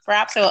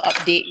 Perhaps I will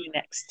update you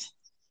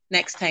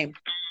next time.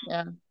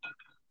 Yeah,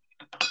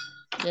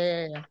 yeah,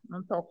 yeah, yeah.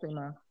 I'm talking to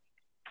the man.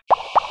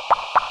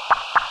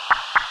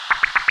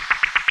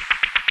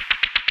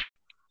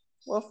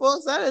 Well,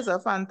 folks, that is a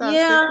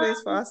fantastic Yeah.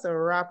 place for us to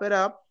wrap it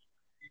up.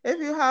 If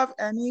you have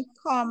any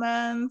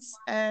comments,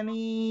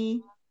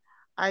 any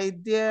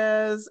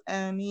ideas,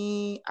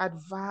 any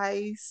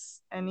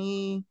advice,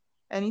 anything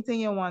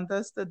you want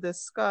us to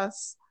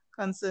discuss,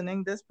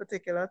 concerning this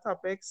particular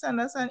topic, send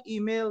us an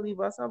email, leave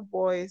us a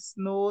voice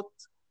note.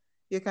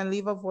 You can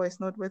leave a voice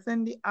note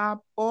within the app,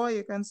 or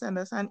you can send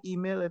us an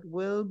email. It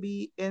will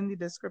be in the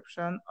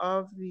description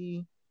of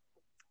the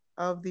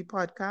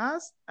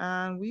podcast.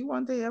 And we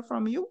want to hear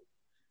from you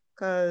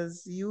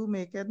because you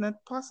make it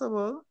not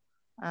possible.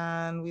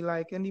 And we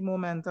liking the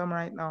momentum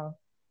right now.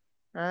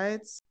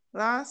 Right?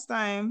 Last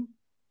time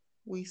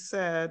we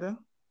said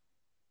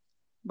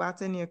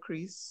bat in your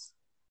crease.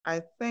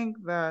 I think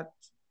that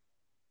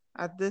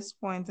at this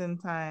point in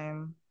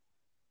time,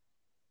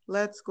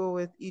 let's go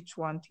with each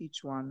one,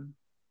 teach one.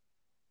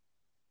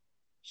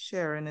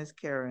 Sharing is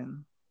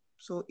caring.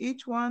 So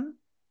each one,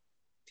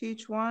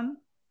 teach one.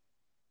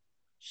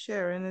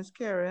 Sharing is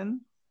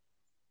caring.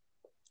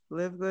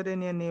 Live good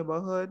in your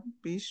neighborhood.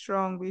 Be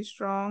strong, be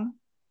strong.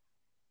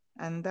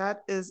 And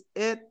that is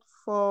it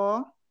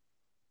for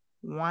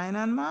Wine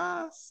and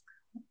Mask.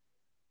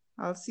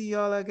 I'll see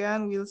y'all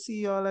again. We'll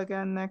see y'all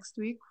again next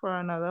week for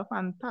another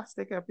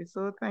fantastic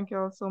episode. Thank you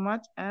all so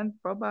much, and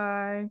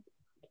bye-bye.